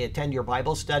 and can I attend your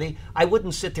Bible study? I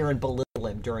wouldn't sit there and belittle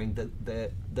him during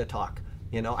the talk.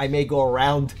 I may go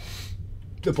around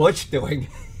the bush doing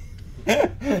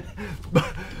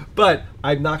but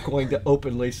I'm not going to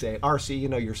openly say, R.C.,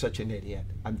 you're such an idiot.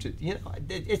 I'm just,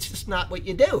 it's just not what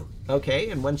you do, okay?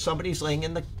 And when somebody's laying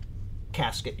in the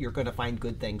casket, you're going to find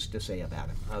good things to say about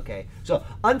him, okay? So,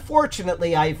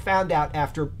 unfortunately, I found out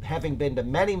after having been to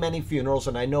many, many funerals,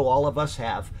 and I know all of us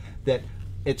have, that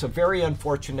it's a very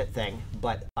unfortunate thing,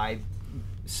 but I've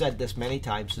said this many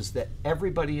times, is that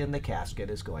everybody in the casket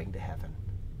is going to heaven.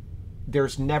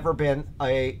 There's never been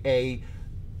a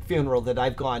funeral that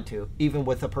I've gone to, even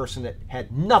with a person that had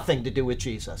nothing to do with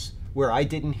Jesus, where I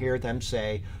didn't hear them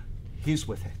say, he's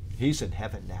in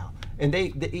heaven now. And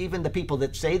even the people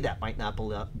that say that might not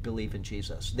believe in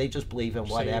Jesus. They just believe in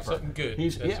whatever. Something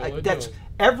good. That's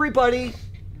everybody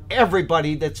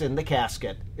that's in the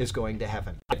casket is going to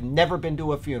heaven. I've never been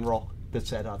to a funeral that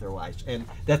said otherwise. And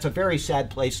that's a very sad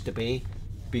place to be,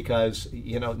 because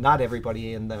not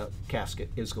everybody in the casket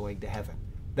is going to heaven.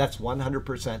 That's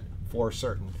 100% for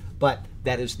certain. But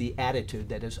that is the attitude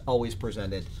that is always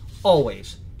presented,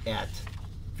 always at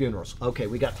funerals. Okay,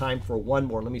 we got time for one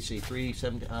more. Let me see,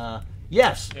 3:17.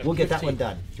 Yes, Yeah, we'll get that 15. one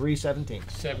done. 3:17.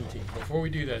 17. Before we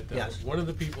do that, though, Yes. one of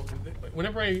the people,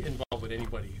 whenever I involve with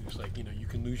anybody who's like, you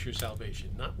can lose your salvation,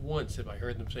 not once have I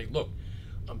heard them say, look,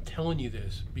 I'm telling you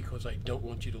this because I don't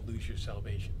want you to lose your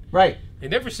salvation. Right. They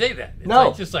never say that. It's No.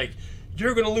 like, just like,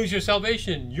 you're going to lose your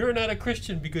salvation. You're not a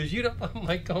Christian because you don't. I'm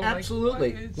like, oh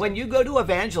Absolutely. my God. When you go to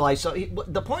evangelize, so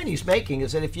the point he's making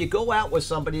is that if you go out with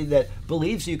somebody that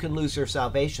believes you can lose their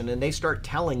salvation and they start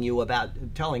telling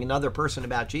another person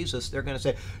about Jesus, they're going to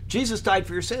say, Jesus died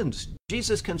for your sins.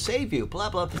 Jesus can save you, blah,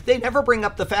 blah. They never bring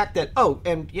up the fact that,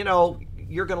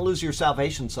 you're going to lose your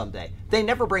salvation someday. They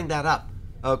never bring that up.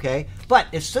 Okay? But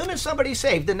as soon as somebody's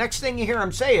saved, the next thing you hear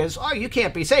them say is, oh, you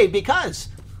can't be saved because...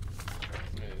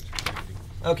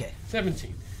 Okay.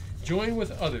 17. Join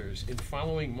with others in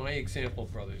following my example,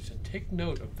 brothers, and take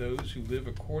note of those who live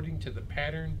according to the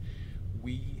pattern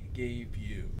we gave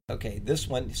you. Okay, this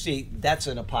one, see, that's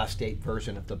an apostate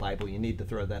version of the Bible. You need to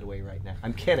throw that away right now.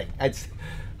 I'm kidding.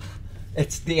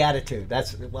 It's the attitude.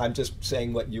 I'm just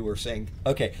saying what you were saying.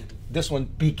 Okay, this one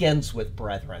begins with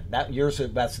brethren. That's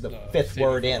the fifth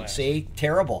word in. See?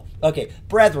 Terrible. Okay,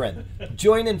 brethren,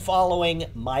 join in following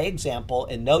my example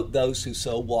and note those who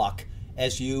so walk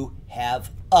as you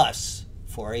have us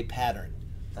for a pattern.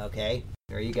 Okay,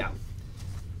 there you go.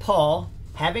 Paul,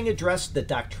 having addressed the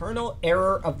doctrinal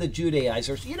error of the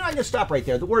Judaizers, I'm going to stop right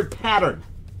there. The word pattern,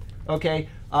 okay,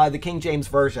 the King James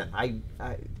Version. I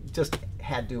just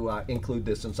had to include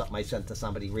this in something I sent to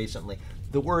somebody recently.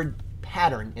 The word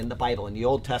pattern in the Bible, in the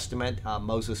Old Testament,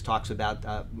 Moses talks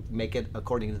about make it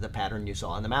according to the pattern you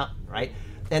saw on the mountain, right?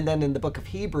 And then in the book of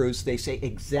Hebrews, they say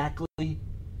exactly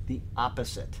the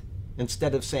opposite.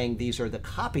 Instead of saying these are the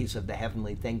copies of the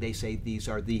heavenly thing, they say these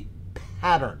are the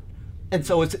pattern. And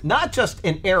so it's not just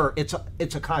an error, it's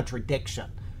a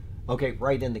contradiction. Okay,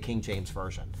 right in the King James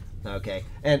Version. Okay,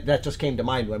 and that just came to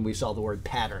mind when we saw the word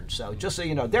pattern. So just so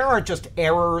you know, there aren't just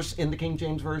errors in the King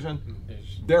James Version.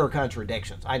 There are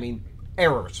contradictions. I mean,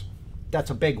 errors. That's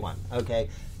a big one. Okay,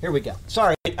 here we go.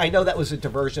 Sorry, I know that was a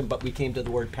diversion, but we came to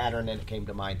the word pattern and it came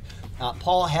to mind.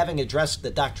 Paul, having addressed the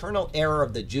doctrinal error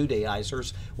of the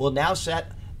Judaizers, will now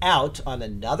set out on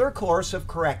another course of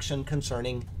correction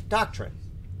concerning doctrine.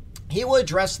 He will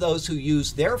address those who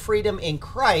use their freedom in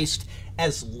Christ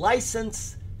as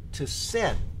license to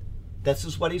sin. This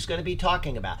is what he's going to be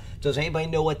talking about. Does anybody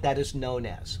know what that is known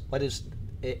as?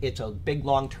 It's a big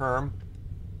long term.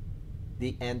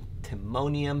 The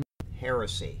antinomian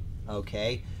heresy.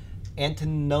 Okay?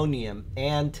 Antinomian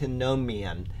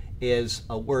is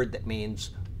a word that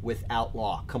means without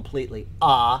law. Completely.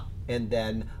 And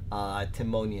then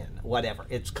timonian. Whatever.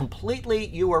 It's completely,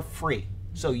 you are free.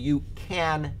 So you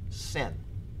can sin.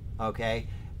 Okay?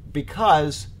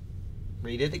 Because...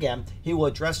 read it again. He will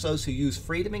address those who use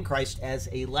freedom in Christ as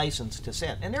a license to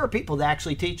sin. And there are people that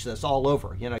actually teach this all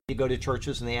over. You go to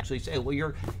churches and they actually say,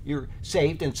 well, you're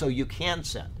saved and so you can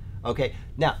sin. Okay.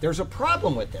 Now, there's a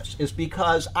problem with this, is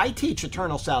because I teach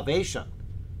eternal salvation.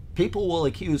 People will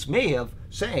accuse me of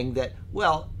saying that,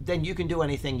 well, then you can do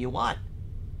anything you want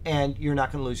and you're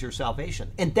not going to lose your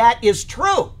salvation. And that is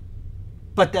true.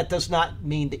 But that does not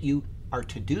mean that you are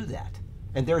to do that.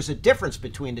 And there's a difference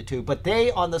between the two. But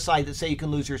they, on the side that say you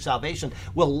can lose your salvation,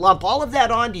 will lump all of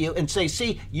that onto you and say,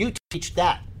 see, you teach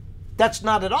that. That's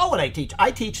not at all what I teach.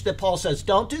 I teach that Paul says,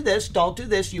 don't do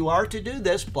this, you are to do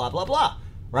this, blah, blah, blah,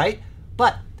 right?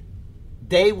 But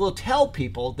they will tell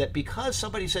people that because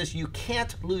somebody says you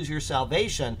can't lose your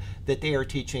salvation, that they are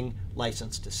teaching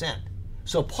license to sin.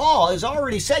 So Paul has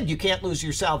already said you can't lose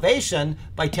your salvation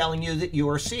by telling you that you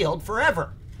are sealed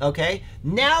forever. Okay?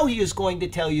 Now he is going to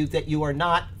tell you that you are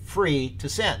not free to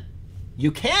sin.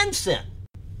 You can sin,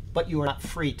 but you are not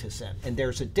free to sin. And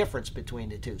there's a difference between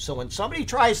the two. So when somebody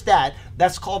tries that,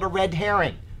 that's called a red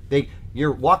herring.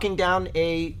 You're walking down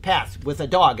a path with a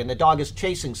dog, and the dog is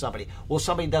chasing somebody. Well,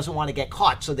 somebody doesn't want to get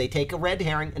caught, so they take a red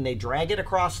herring and they drag it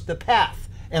across the path.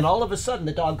 And all of a sudden,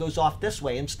 the dog goes off this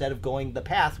way instead of going the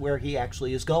path where he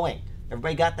actually is going.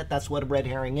 Everybody got that? That's what a red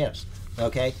herring is.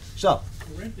 Okay? So...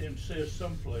 Corinthians says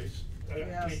someplace,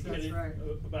 Yes, that's right.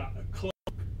 about a cloak.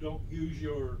 Don't use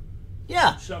your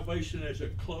salvation as a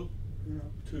cloak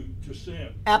to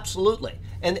sin. Absolutely.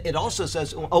 And it also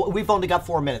says, we've only got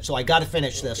 4 minutes, so I got to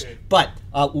finish this. But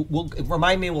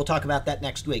remind me, we'll talk about that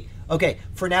next week. Okay,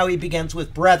 for now he begins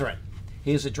with brethren.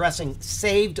 He is addressing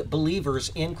saved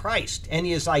believers in Christ, and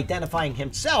he is identifying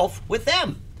himself with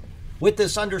them. With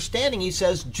this understanding, he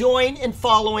says, join in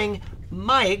following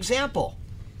my example.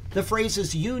 The phrase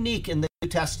is unique in the New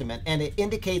Testament, and it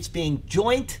indicates being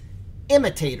joint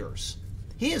imitators.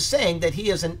 He is saying that he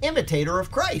is an imitator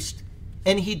of Christ,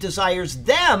 and he desires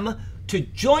them to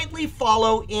jointly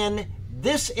follow in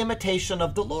this imitation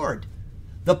of the Lord.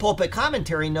 The pulpit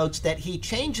commentary notes that he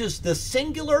changes the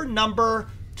singular number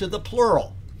to the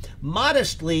plural,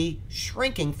 modestly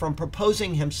shrinking from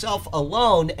proposing himself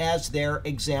alone as their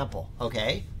example.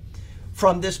 Okay?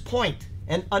 From this point,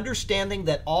 and understanding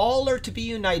that all are to be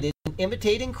united in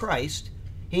imitating Christ,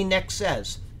 he next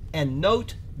says, and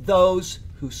note those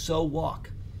who so walk.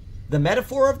 The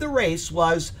metaphor of the race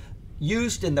was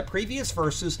used in the previous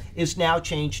verses is now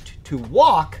changed to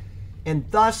walk, and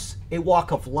thus a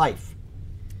walk of life.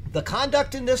 The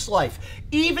conduct in this life,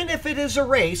 even if it is a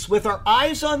race with our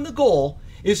eyes on the goal,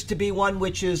 is to be one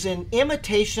which is in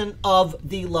imitation of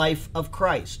the life of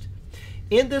Christ.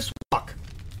 In this walk,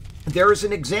 there is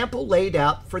an example laid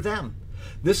out for them.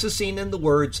 This is seen in the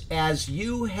words, as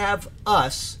you have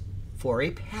us for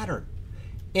a pattern.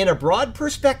 In a broad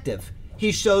perspective,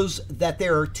 he shows that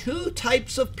there are two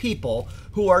types of people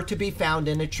who are to be found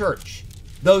in a church.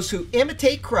 Those who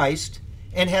imitate Christ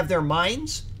and have their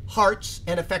minds, hearts,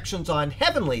 and affections on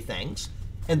heavenly things,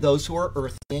 and those who are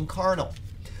earthly and carnal.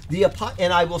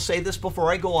 And I will say this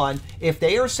before I go on, if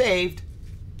they are saved,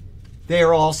 they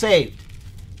are all saved.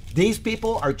 These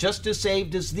people are just as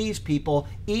saved as these people,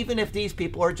 even if these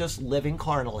people are just living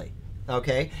carnally.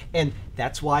 Okay? And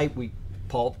that's why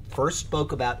Paul first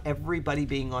spoke about everybody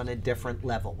being on a different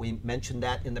level. We mentioned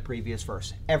that in the previous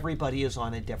verse. Everybody is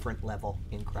on a different level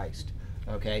in Christ.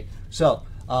 Okay? So,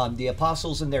 the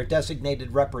apostles and their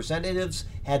designated representatives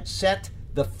had set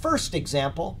the first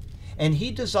example, and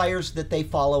he desires that they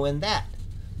follow in that.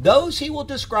 Those he will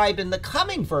describe in the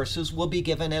coming verses will be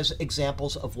given as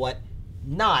examples of what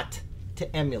not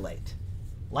to emulate.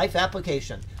 Life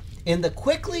application. In the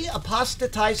quickly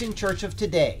apostatizing church of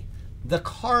today, the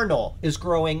carnal is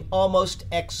growing almost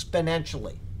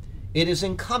exponentially. It is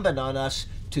incumbent on us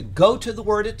to go to the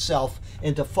Word itself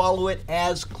and to follow it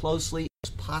as closely as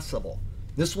possible.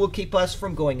 This will keep us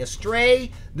from going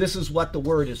astray. This is what the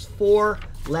Word is for.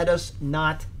 Let us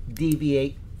not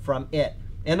deviate from it.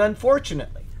 And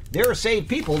unfortunately, there are saved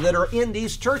people that are in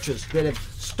these churches that have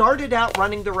started out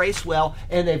running the race well,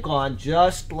 and they've gone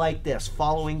just like this,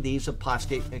 following these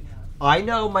apostate. I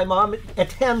know my mom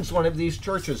attends one of these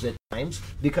churches at times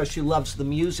because she loves the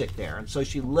music there, and so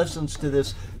she listens to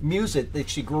this music that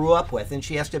she grew up with, and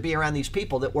she has to be around these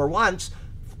people that were once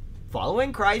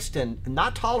following Christ and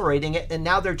not tolerating it, and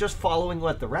now they're just following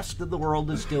what the rest of the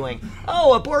world is doing.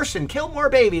 Oh, abortion, kill more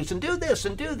babies, and do this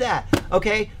and do that.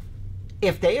 Okay?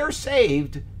 If they are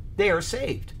saved, they are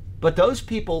saved. But those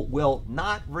people will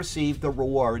not receive the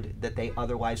reward that they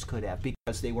otherwise could have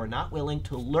because they were not willing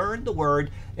to learn the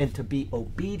Word and to be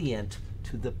obedient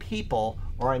to the people,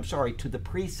 to the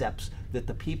precepts that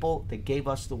the people that gave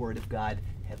us the Word of God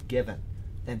have given.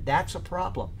 And that's a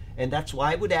problem. And that's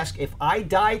why I would ask, if I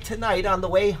die tonight on the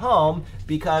way home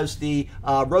because the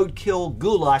roadkill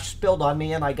goulash spilled on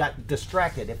me and I got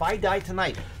distracted, if I die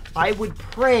tonight, I would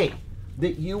pray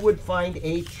that you would find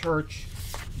a church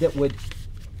that would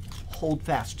hold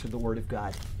fast to the Word of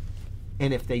God.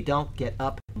 And if they don't, get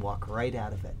up and walk right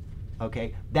out of it.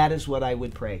 Okay? That is what I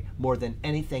would pray. More than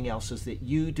anything else is that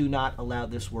you do not allow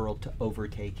this world to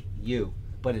overtake you,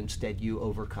 but instead you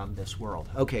overcome this world.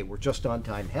 Okay, we're just on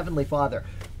time. Heavenly Father,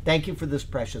 thank you for this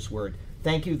precious word.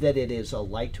 Thank you that it is a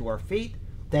light to our feet.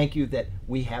 Thank you that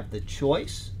we have the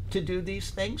choice to do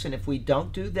these things. And if we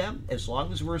don't do them, as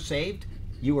long as we're saved,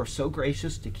 you are so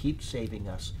gracious to keep saving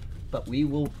us. But we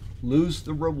will lose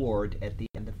the reward at the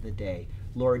end of the day.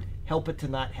 Lord, help it to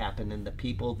not happen in the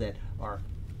people that are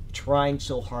trying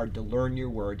so hard to learn your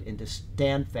word and to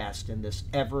stand fast in this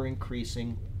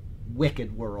ever-increasing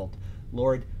wicked world.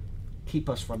 Lord, keep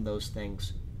us from those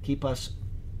things. Keep us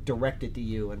directed to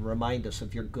you and remind us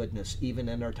of your goodness even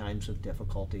in our times of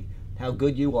difficulty. How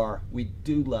good you are. We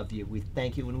do love you. We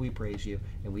thank you and we praise you,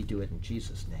 and we do it in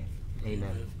Jesus' name.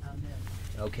 Amen. Amen.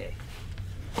 Okay.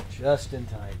 Just in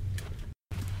time.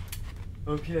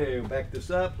 Okay, back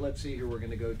this up. Let's see here. We're going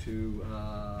to go to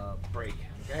break.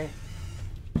 Okay.